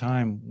recognize over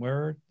time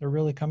where they're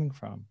really coming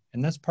from,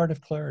 and that's part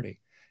of clarity.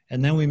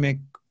 And then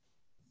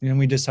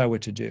we decide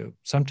what to do.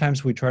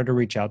 Sometimes we try to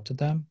reach out to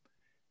them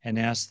and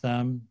ask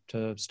them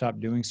to stop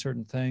doing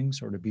certain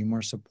things, or to be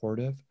more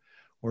supportive,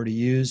 or to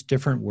use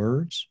different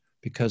words,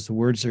 because the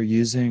words they're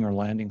using are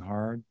landing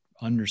hard,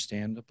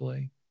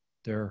 understandably.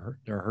 They're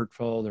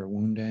hurtful, they're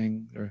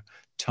wounding, their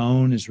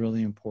tone is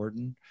really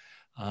important.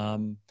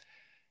 And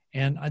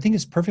I think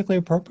it's perfectly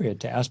appropriate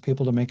to ask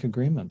people to make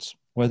agreements,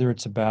 whether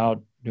it's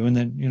about doing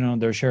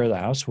their share of the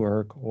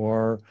housework,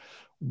 or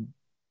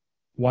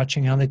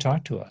watching how they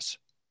talk to us.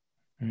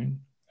 Right?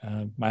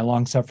 My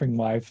long-suffering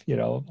wife,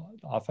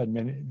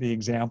 often the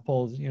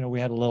examples, we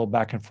had a little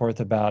back and forth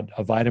about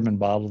a vitamin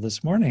bottle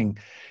this morning,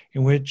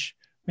 in which,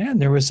 man,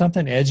 there was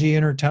something edgy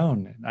in her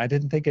tone. And I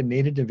didn't think it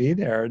needed to be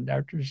there. And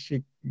after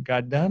she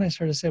got done, I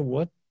sort of said,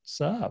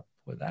 "What's up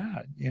with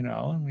that?"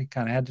 And we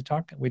kind of had to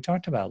talk. We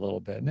talked about it a little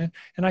bit.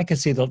 And I could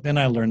see then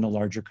I learned the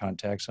larger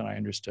context, and I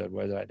understood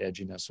where that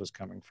edginess was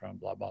coming from,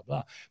 blah, blah,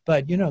 blah.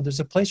 But,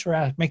 there's a place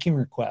for making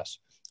requests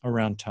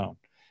around tone.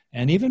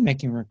 And even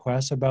making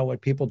requests about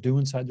what people do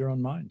inside their own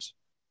minds.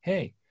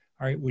 Hey,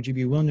 all right, would you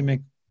be willing to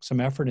make some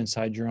effort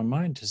inside your own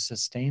mind to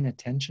sustain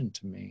attention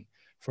to me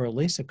for at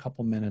least a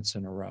couple minutes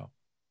in a row?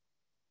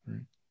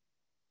 Right?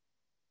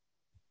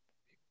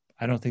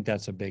 I don't think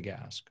that's a big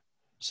ask.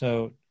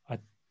 So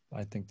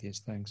I think these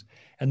things.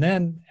 And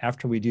then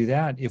after we do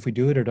that, if we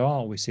do it at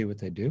all, we see what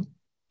they do.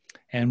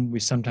 And we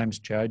sometimes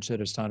judge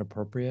that it's not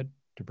appropriate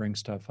to bring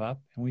stuff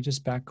up, and we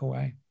just back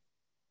away.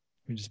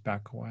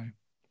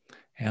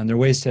 And there are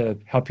ways to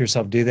help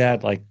yourself do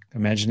that, like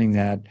imagining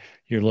that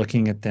you're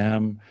looking at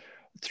them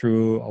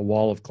through a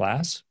wall of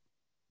glass.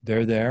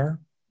 They're there,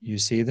 you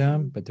see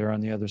them, but they're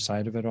on the other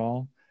side of it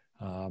all.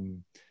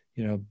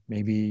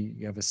 Maybe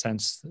you have a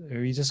sense,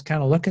 or you just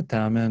kind of look at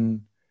them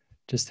and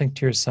just think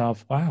to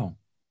yourself, wow,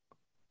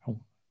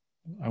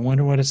 I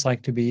wonder what it's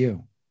like to be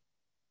you,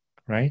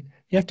 right?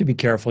 You have to be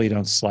careful you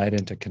don't slide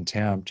into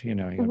contempt,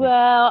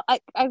 Well,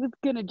 I was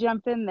going to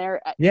jump in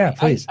there. Yeah,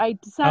 please. I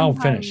I'll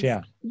sometimes, finish,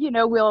 yeah.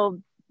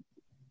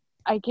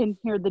 I can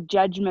hear the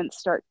judgments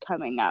start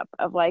coming up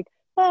of like,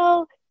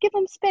 well, give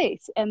them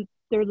space, and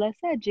they're less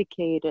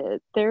educated,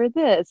 they're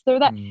this, they're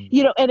that,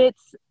 and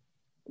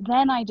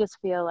then I just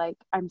feel like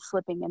I'm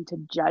slipping into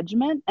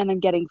judgment, and I'm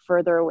getting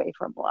further away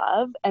from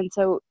love. And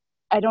so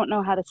I don't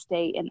know how to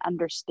stay in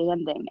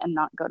understanding and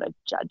not go to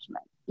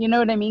judgment. You know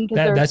what I mean?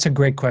 Because that's a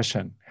great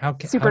question.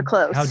 super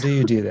close. How do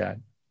you do that?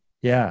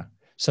 Yeah.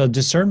 So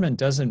discernment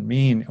doesn't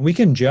mean we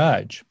can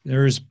judge.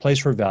 There's a place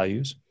for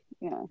values,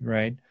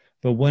 right?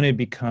 But when it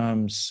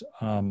becomes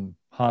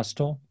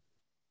hostile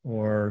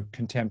or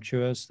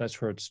contemptuous,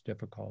 that's where it's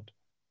difficult.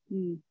 Do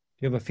you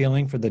have a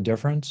feeling for the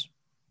difference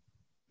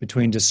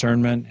between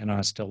discernment and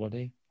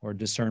hostility, or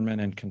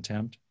discernment and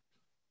contempt?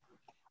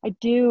 I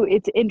do.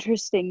 It's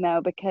interesting,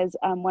 though, because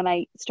when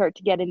I start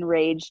to get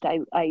enraged,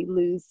 I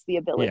lose the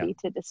ability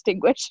to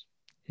distinguish.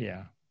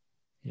 Yeah.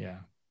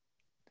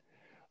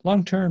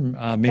 Long term,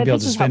 maybe I'll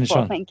just finish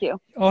helpful. on. Thank you.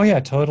 Oh,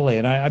 yeah, totally.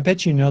 And I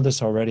bet you know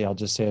this already. I'll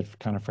just say it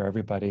kind of for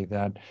everybody,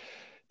 that at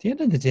the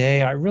end of the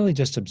day, I really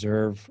just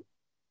observe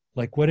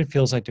like what it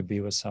feels like to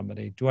be with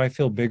somebody. Do I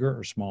feel bigger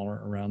or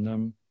smaller around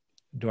them?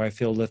 Do I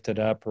feel lifted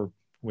up or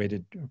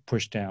weighted or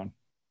pushed down?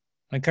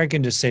 Like I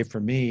can just say for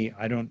me,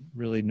 I don't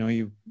really know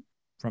you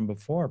from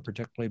before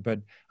particularly, but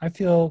I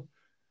feel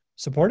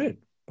supported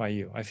by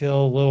you. I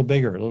feel a little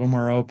bigger, a little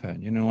more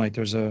open, like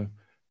there's a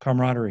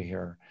camaraderie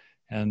here.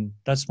 And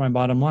that's my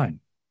bottom line,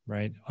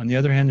 right? On the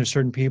other hand, there's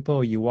certain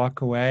people you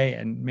walk away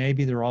and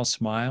maybe they're all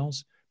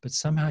smiles, but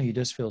somehow you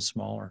just feel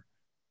smaller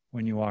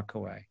when you walk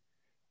away,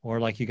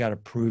 or like you got to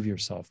prove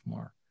yourself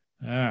more.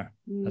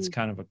 That's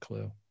kind of a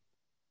clue.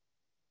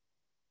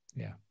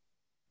 Yeah.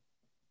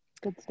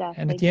 Good stuff.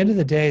 And at the end of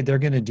the day, they're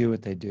going to do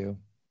what they do.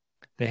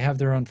 They have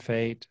their own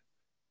fate.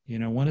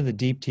 One of the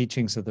deep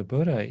teachings of the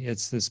Buddha,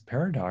 it's this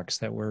paradox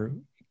that we're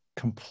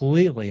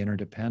completely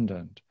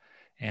interdependent.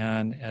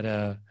 And at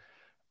a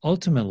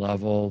ultimate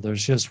level,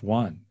 there's just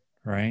one,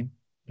 right?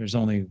 There's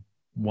only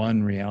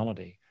one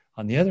reality.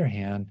 On the other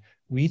hand,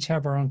 we each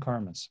have our own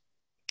karmas.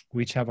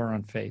 We each have our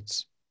own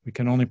fates. We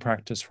can only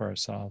practice for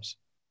ourselves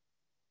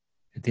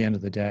at the end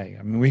of the day.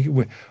 I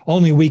mean,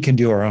 only we can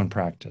do our own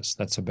practice.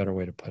 That's a better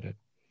way to put it.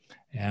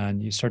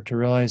 And you start to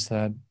realize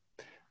that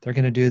they're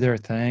going to do their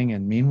thing.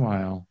 And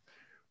meanwhile,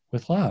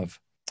 with love,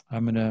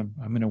 I'm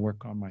gonna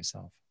work on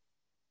myself.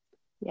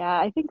 Yeah,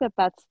 I think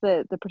that's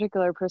the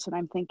particular person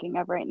I'm thinking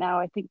of right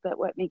now. I think that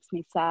what makes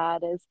me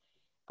sad is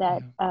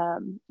that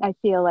I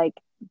feel like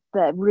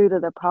the root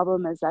of the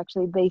problem is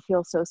actually they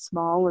feel so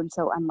small and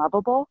so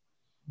unlovable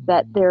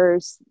that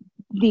there's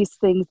these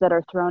things that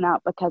are thrown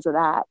out because of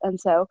that. And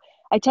so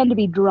I tend to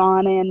be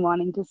drawn in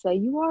wanting to say,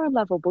 you are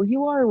lovable,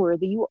 you are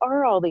worthy, you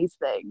are all these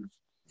things.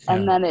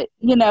 And then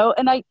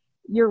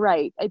you're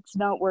right. It's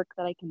not work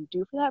that I can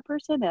do for that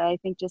person. And I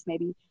think just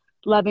maybe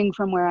loving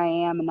from where I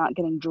am and not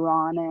getting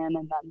drawn in,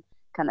 and then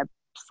kind of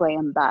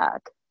slam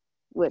back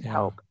would Yeah.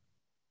 help.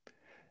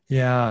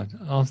 Yeah,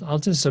 I'll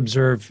just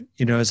observe,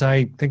 as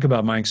I think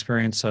about my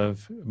experience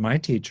of my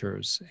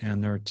teachers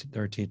and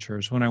their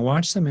teachers, when I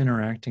watch them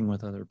interacting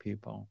with other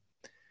people,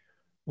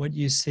 what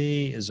you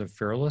see is a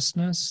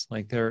fearlessness,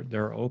 like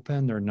they're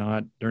open, they're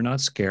not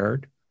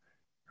scared,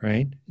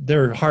 right?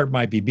 Their heart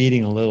might be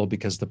beating a little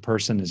because the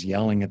person is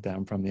yelling at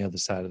them from the other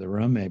side of the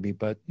room, maybe,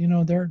 but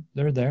they're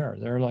there.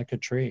 They're like a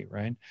tree,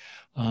 right?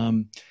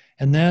 Um,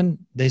 and then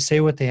they say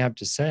what they have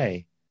to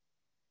say,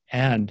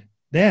 and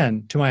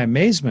then, to my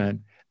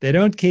amazement, they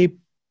don't keep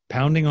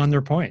pounding on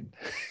their point.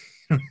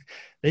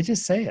 They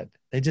just say it.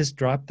 They just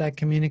drop that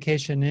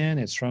communication in.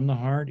 It's from the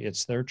heart.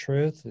 It's their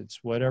truth.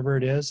 It's whatever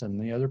it is.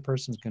 And the other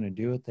person's going to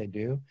do what they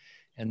do.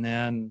 And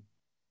then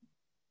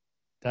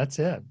that's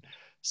it.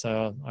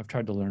 So I've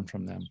tried to learn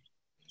from them.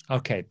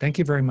 Okay. Thank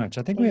you very much.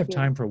 I think we Thank have you.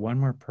 time for one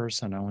more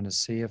person. I want to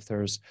see if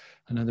there's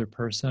another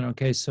person.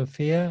 Okay.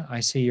 Sophia,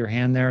 I see your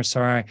hand there.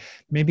 Sorry.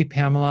 Maybe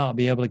Pamela, I'll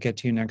be able to get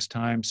to you next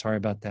time. Sorry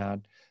about that.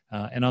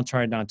 And I'll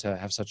try not to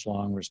have such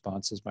long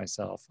responses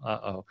myself.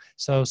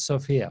 So,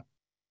 Sophia.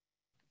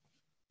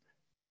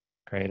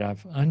 Great.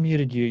 I've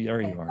unmuted you. There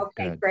you are.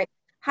 Okay, Good. great.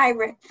 Hi,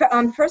 Rick.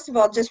 First of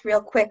all, just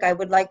real quick, I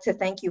would like to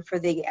thank you for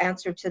the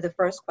answer to the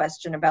first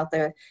question about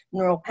the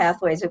neural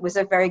pathways. It was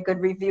a very good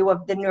review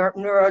of the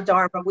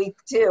Neurodharma week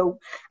 2.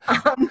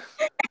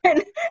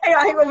 And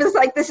I was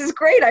like, this is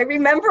great. I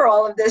remember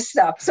all of this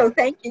stuff. So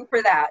thank you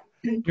for that.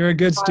 You're a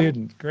good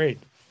student. Great.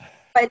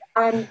 But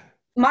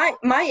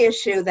my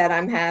issue that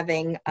I'm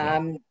having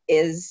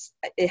is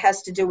it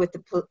has to do with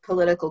the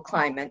political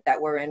climate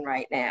that we're in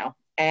right now.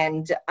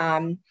 And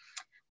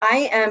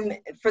I am,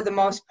 for the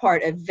most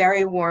part, a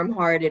very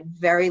warm-hearted,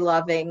 very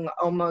loving,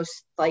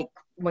 almost like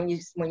when you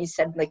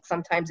said, like,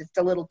 sometimes it's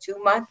a little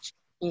too much.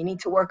 You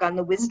need to work on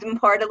the wisdom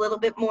part a little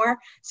bit more.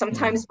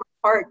 Sometimes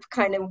my heart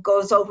kind of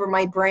goes over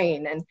my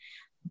brain.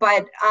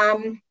 But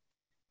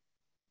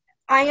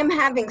I am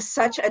having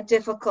such a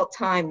difficult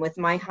time with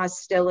my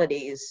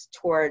hostilities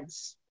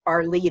towards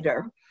our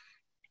leader.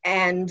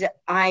 And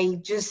I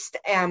just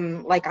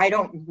am, like, I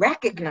don't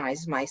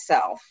recognize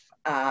myself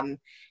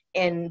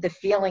in the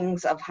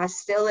feelings of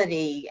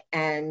hostility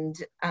and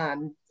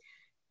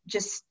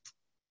just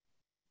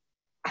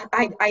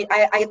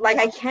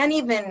I can't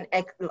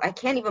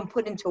even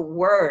put into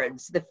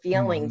words the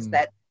feelings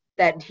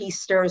that he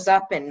stirs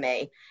up in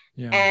me.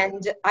 Yeah.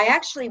 And I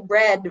actually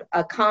read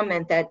a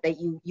comment that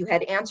you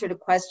had answered a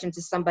question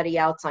to somebody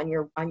else on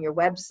your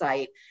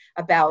website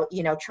about,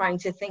 trying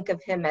to think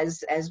of him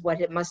as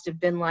what it must have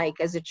been like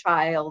as a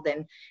child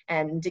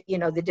and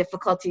the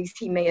difficulties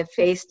he may have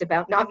faced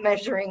about not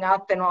measuring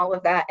up and all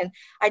of that. And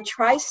I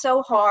try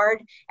so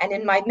hard, and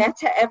in my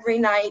metta every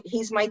night,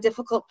 he's my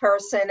difficult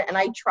person, and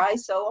I try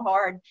so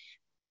hard.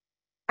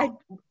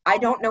 I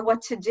don't know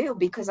what to do,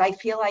 because I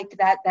feel like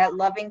that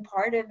loving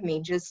part of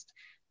me just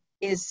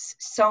is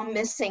so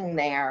missing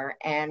there.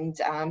 And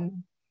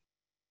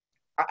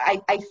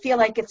I feel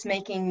like it's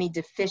making me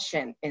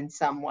deficient in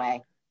some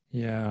way.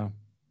 Yeah.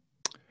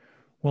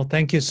 Well,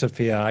 thank you,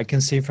 Sophia. I can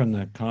see from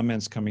the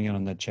comments coming in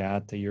on the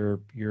chat that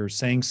you're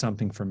saying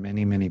something for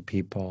many, many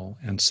people.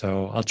 And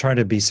so I'll try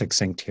to be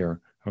succinct here,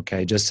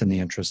 okay, just in the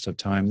interest of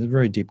time. It's a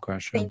very deep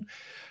question.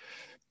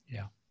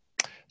 Yeah.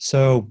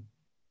 So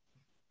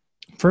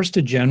first,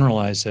 to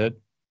generalize it,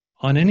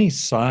 on any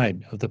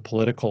side of the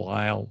political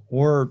aisle,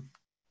 or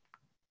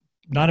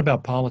not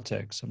about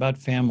politics, about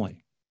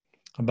family,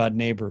 about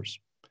neighbors,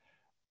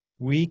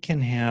 we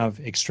can have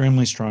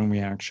extremely strong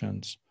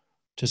reactions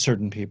to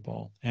certain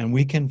people, and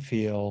we can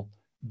feel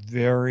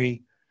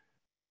very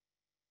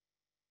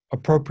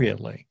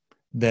appropriately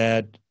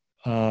that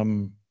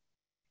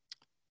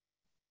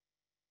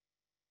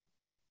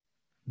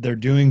they're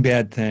doing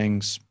bad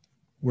things.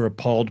 We're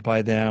appalled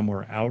by them.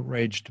 We're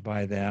outraged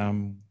by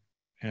them.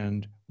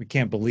 And we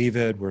can't believe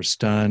it. We're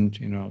stunned,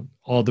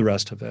 all the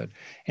rest of it.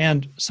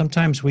 And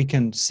sometimes we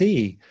can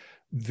see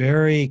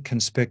very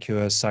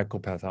conspicuous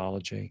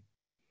psychopathology,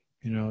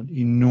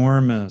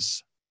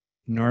 enormous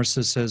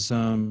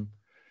narcissism,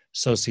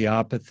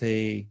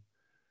 sociopathy,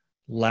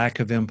 lack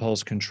of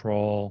impulse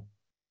control,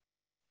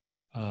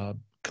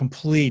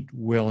 complete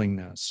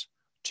willingness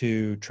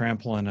to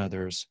trample on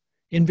others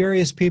in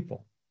various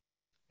people.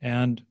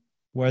 And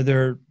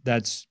whether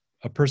that's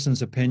a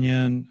person's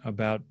opinion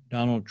about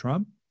Donald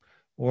Trump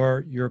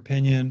or your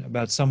opinion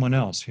about someone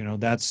else,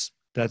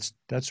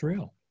 that's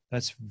real.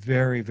 That's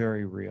very,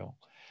 very real.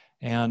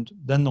 And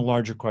then the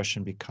larger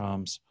question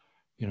becomes,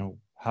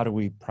 how do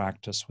we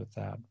practice with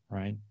that,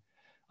 right?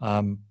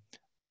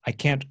 I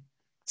can't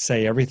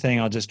say everything.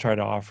 I'll just try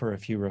to offer a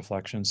few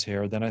reflections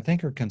here that I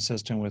think are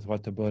consistent with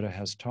what the Buddha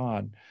has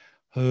taught,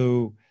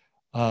 who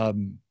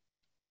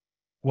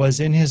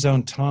was in his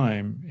own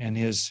time, and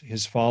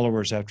his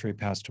followers after he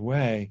passed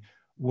away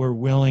were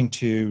willing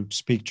to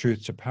speak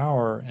truth to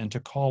power and to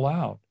call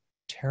out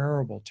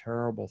terrible,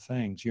 terrible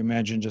things. You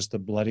imagine just the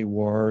bloody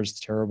wars,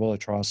 terrible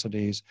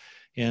atrocities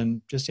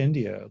in just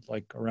India,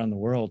 like around the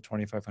world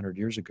 2,500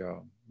 years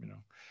ago,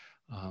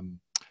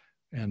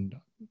 and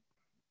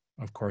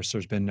of course,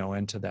 there's been no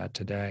end to that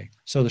today.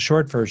 So the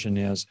short version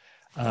is,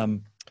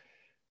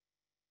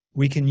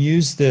 we can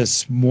use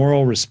this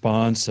moral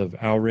response of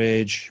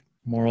outrage,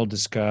 moral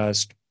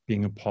disgust,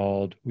 being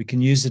appalled. We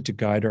can use it to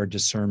guide our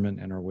discernment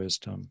and our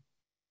wisdom,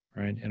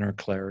 right? And our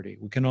clarity.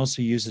 We can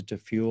also use it to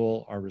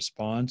fuel our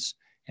response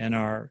and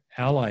our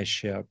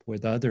allyship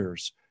with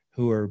others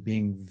who are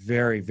being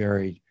very,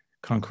 very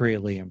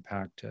concretely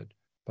impacted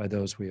by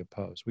those we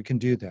oppose. We can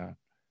do that.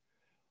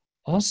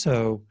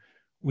 Also,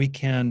 we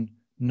can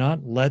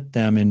not let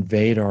them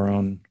invade our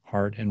own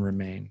heart and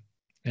remain.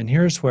 And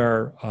here's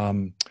where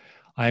I'm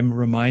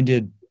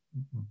reminded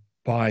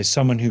by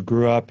someone who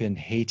grew up in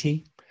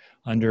Haiti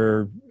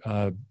under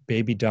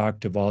baby Doc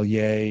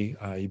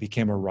Duvalier. He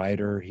became a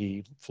writer.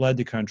 He fled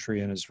the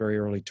country in his very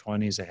early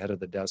 20s ahead of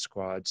the death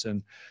squads.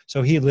 And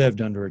so he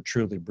lived under a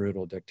truly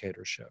brutal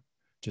dictatorship,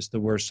 just the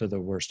worst of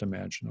the worst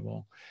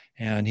imaginable.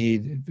 And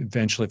he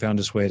eventually found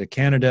his way to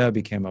Canada,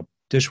 became a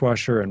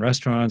dishwasher in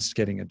restaurants,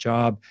 getting a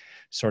job,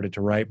 started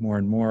to write more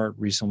and more,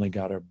 recently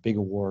got a big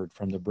award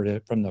from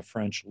the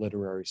French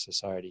Literary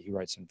Society. He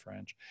writes in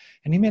French.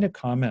 And he made a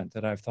comment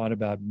that I've thought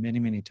about many,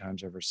 many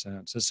times ever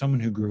since. As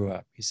someone who grew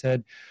up, he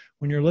said,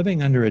 when you're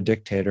living under a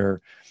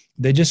dictator,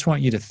 they just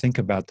want you to think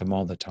about them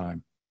all the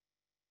time.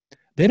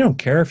 They don't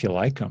care if you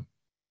like them.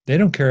 They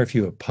don't care if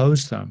you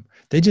oppose them.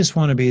 They just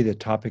want to be the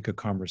topic of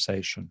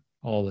conversation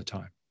all the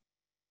time.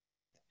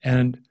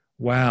 And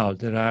wow,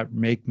 did that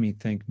make me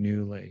think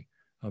newly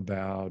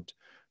about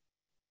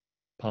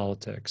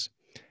politics.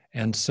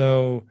 And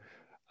so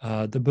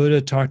the Buddha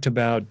talked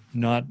about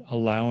not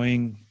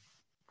allowing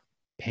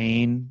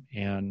pain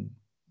and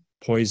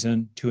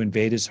poison to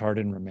invade his heart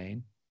and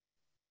remain.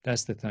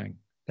 That's the thing.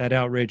 That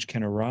outrage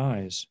can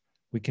arise.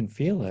 We can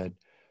feel it,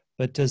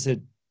 but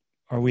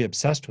are we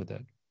obsessed with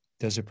it?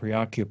 Does it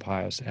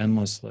preoccupy us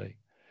endlessly?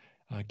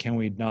 Can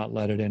we not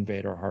let it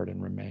invade our heart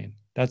and remain?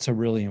 That's a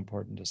really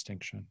important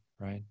distinction,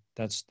 right?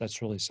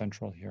 That's really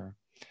central here.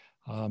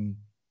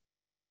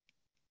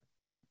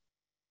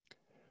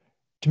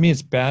 To me,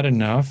 it's bad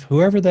enough,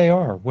 whoever they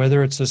are,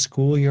 whether it's a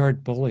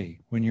schoolyard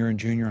bully when you're in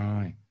junior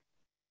high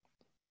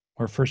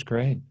or first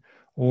grade,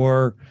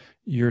 or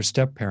your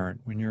step parent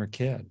when you're a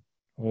kid,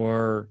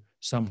 or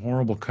some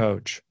horrible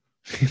coach,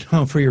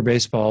 for your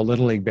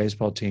Little League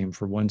baseball team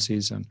for one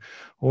season,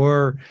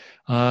 or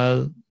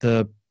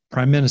the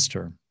prime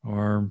minister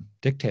or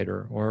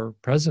dictator or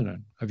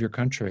president of your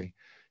country,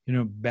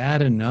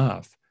 bad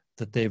enough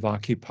that they've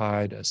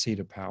occupied a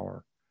seat of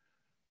power.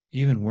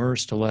 Even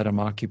worse, to let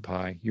them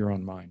occupy your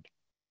own mind.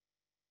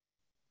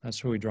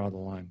 That's where we draw the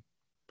line.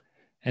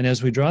 And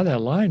as we draw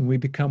that line, we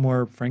become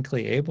more,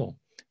 frankly, able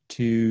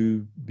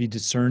to be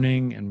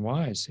discerning and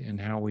wise in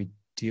how we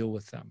deal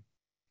with them.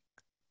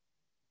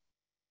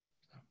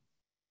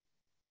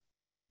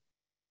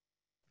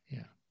 Yeah.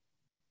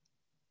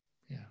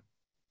 Yeah.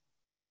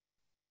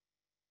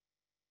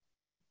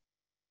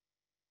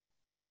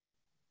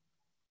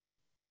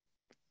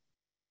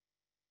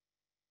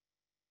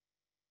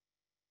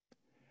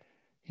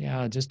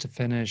 Yeah, just to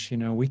finish,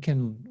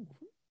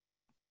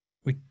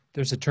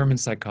 there's a term in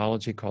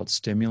psychology called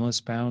stimulus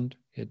bound.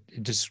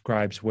 It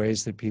describes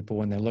ways that people,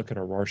 when they look at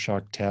a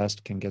Rorschach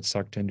test, can get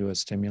sucked into a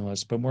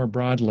stimulus, but more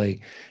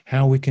broadly,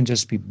 how we can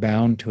just be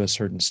bound to a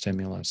certain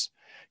stimulus.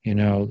 In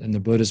the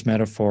Buddhist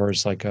metaphor,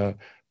 is like a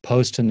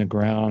post in the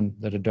ground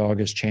that a dog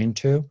is chained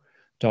to.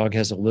 Dog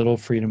has a little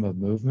freedom of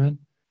movement,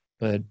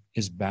 but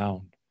is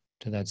bound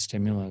to that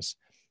stimulus.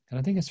 And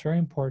I think it's very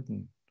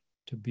important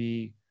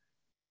to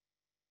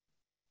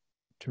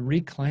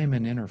reclaim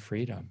an inner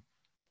freedom,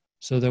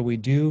 so that we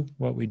do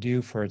what we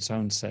do for its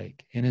own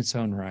sake, in its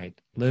own right,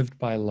 lived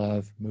by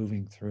love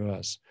moving through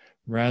us,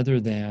 rather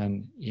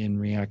than in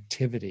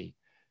reactivity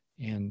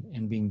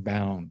and being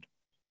bound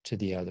to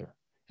the other.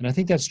 And I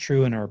think that's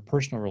true in our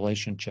personal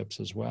relationships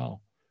as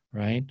well,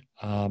 right?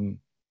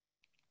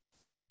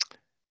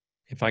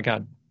 If I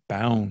got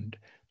bound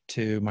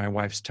to my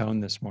wife's tone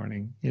this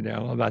morning,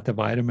 about the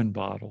vitamin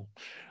bottle,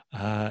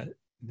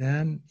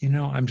 then,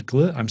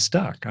 I'm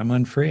stuck, I'm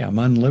unfree, I'm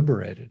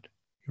unliberated,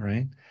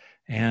 right?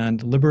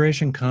 And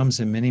liberation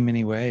comes in many,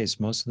 many ways,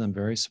 most of them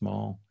very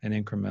small and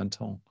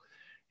incremental.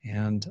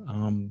 And,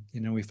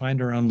 we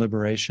find our own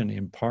liberation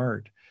in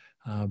part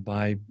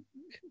by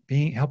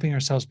helping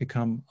ourselves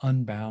become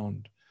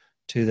unbound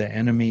to the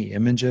enemy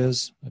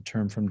images, a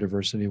term from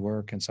diversity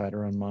work inside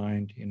our own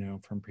mind,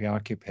 from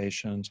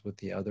preoccupations with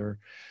the other,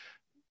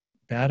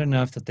 bad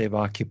enough that they've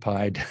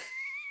occupied,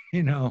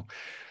 the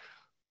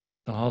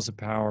halls of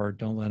power.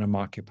 Don't let them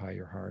occupy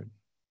your heart.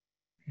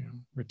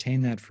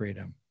 Retain that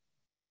freedom.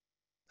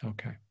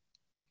 Okay.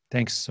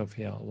 Thanks,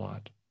 Sophia, a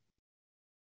lot.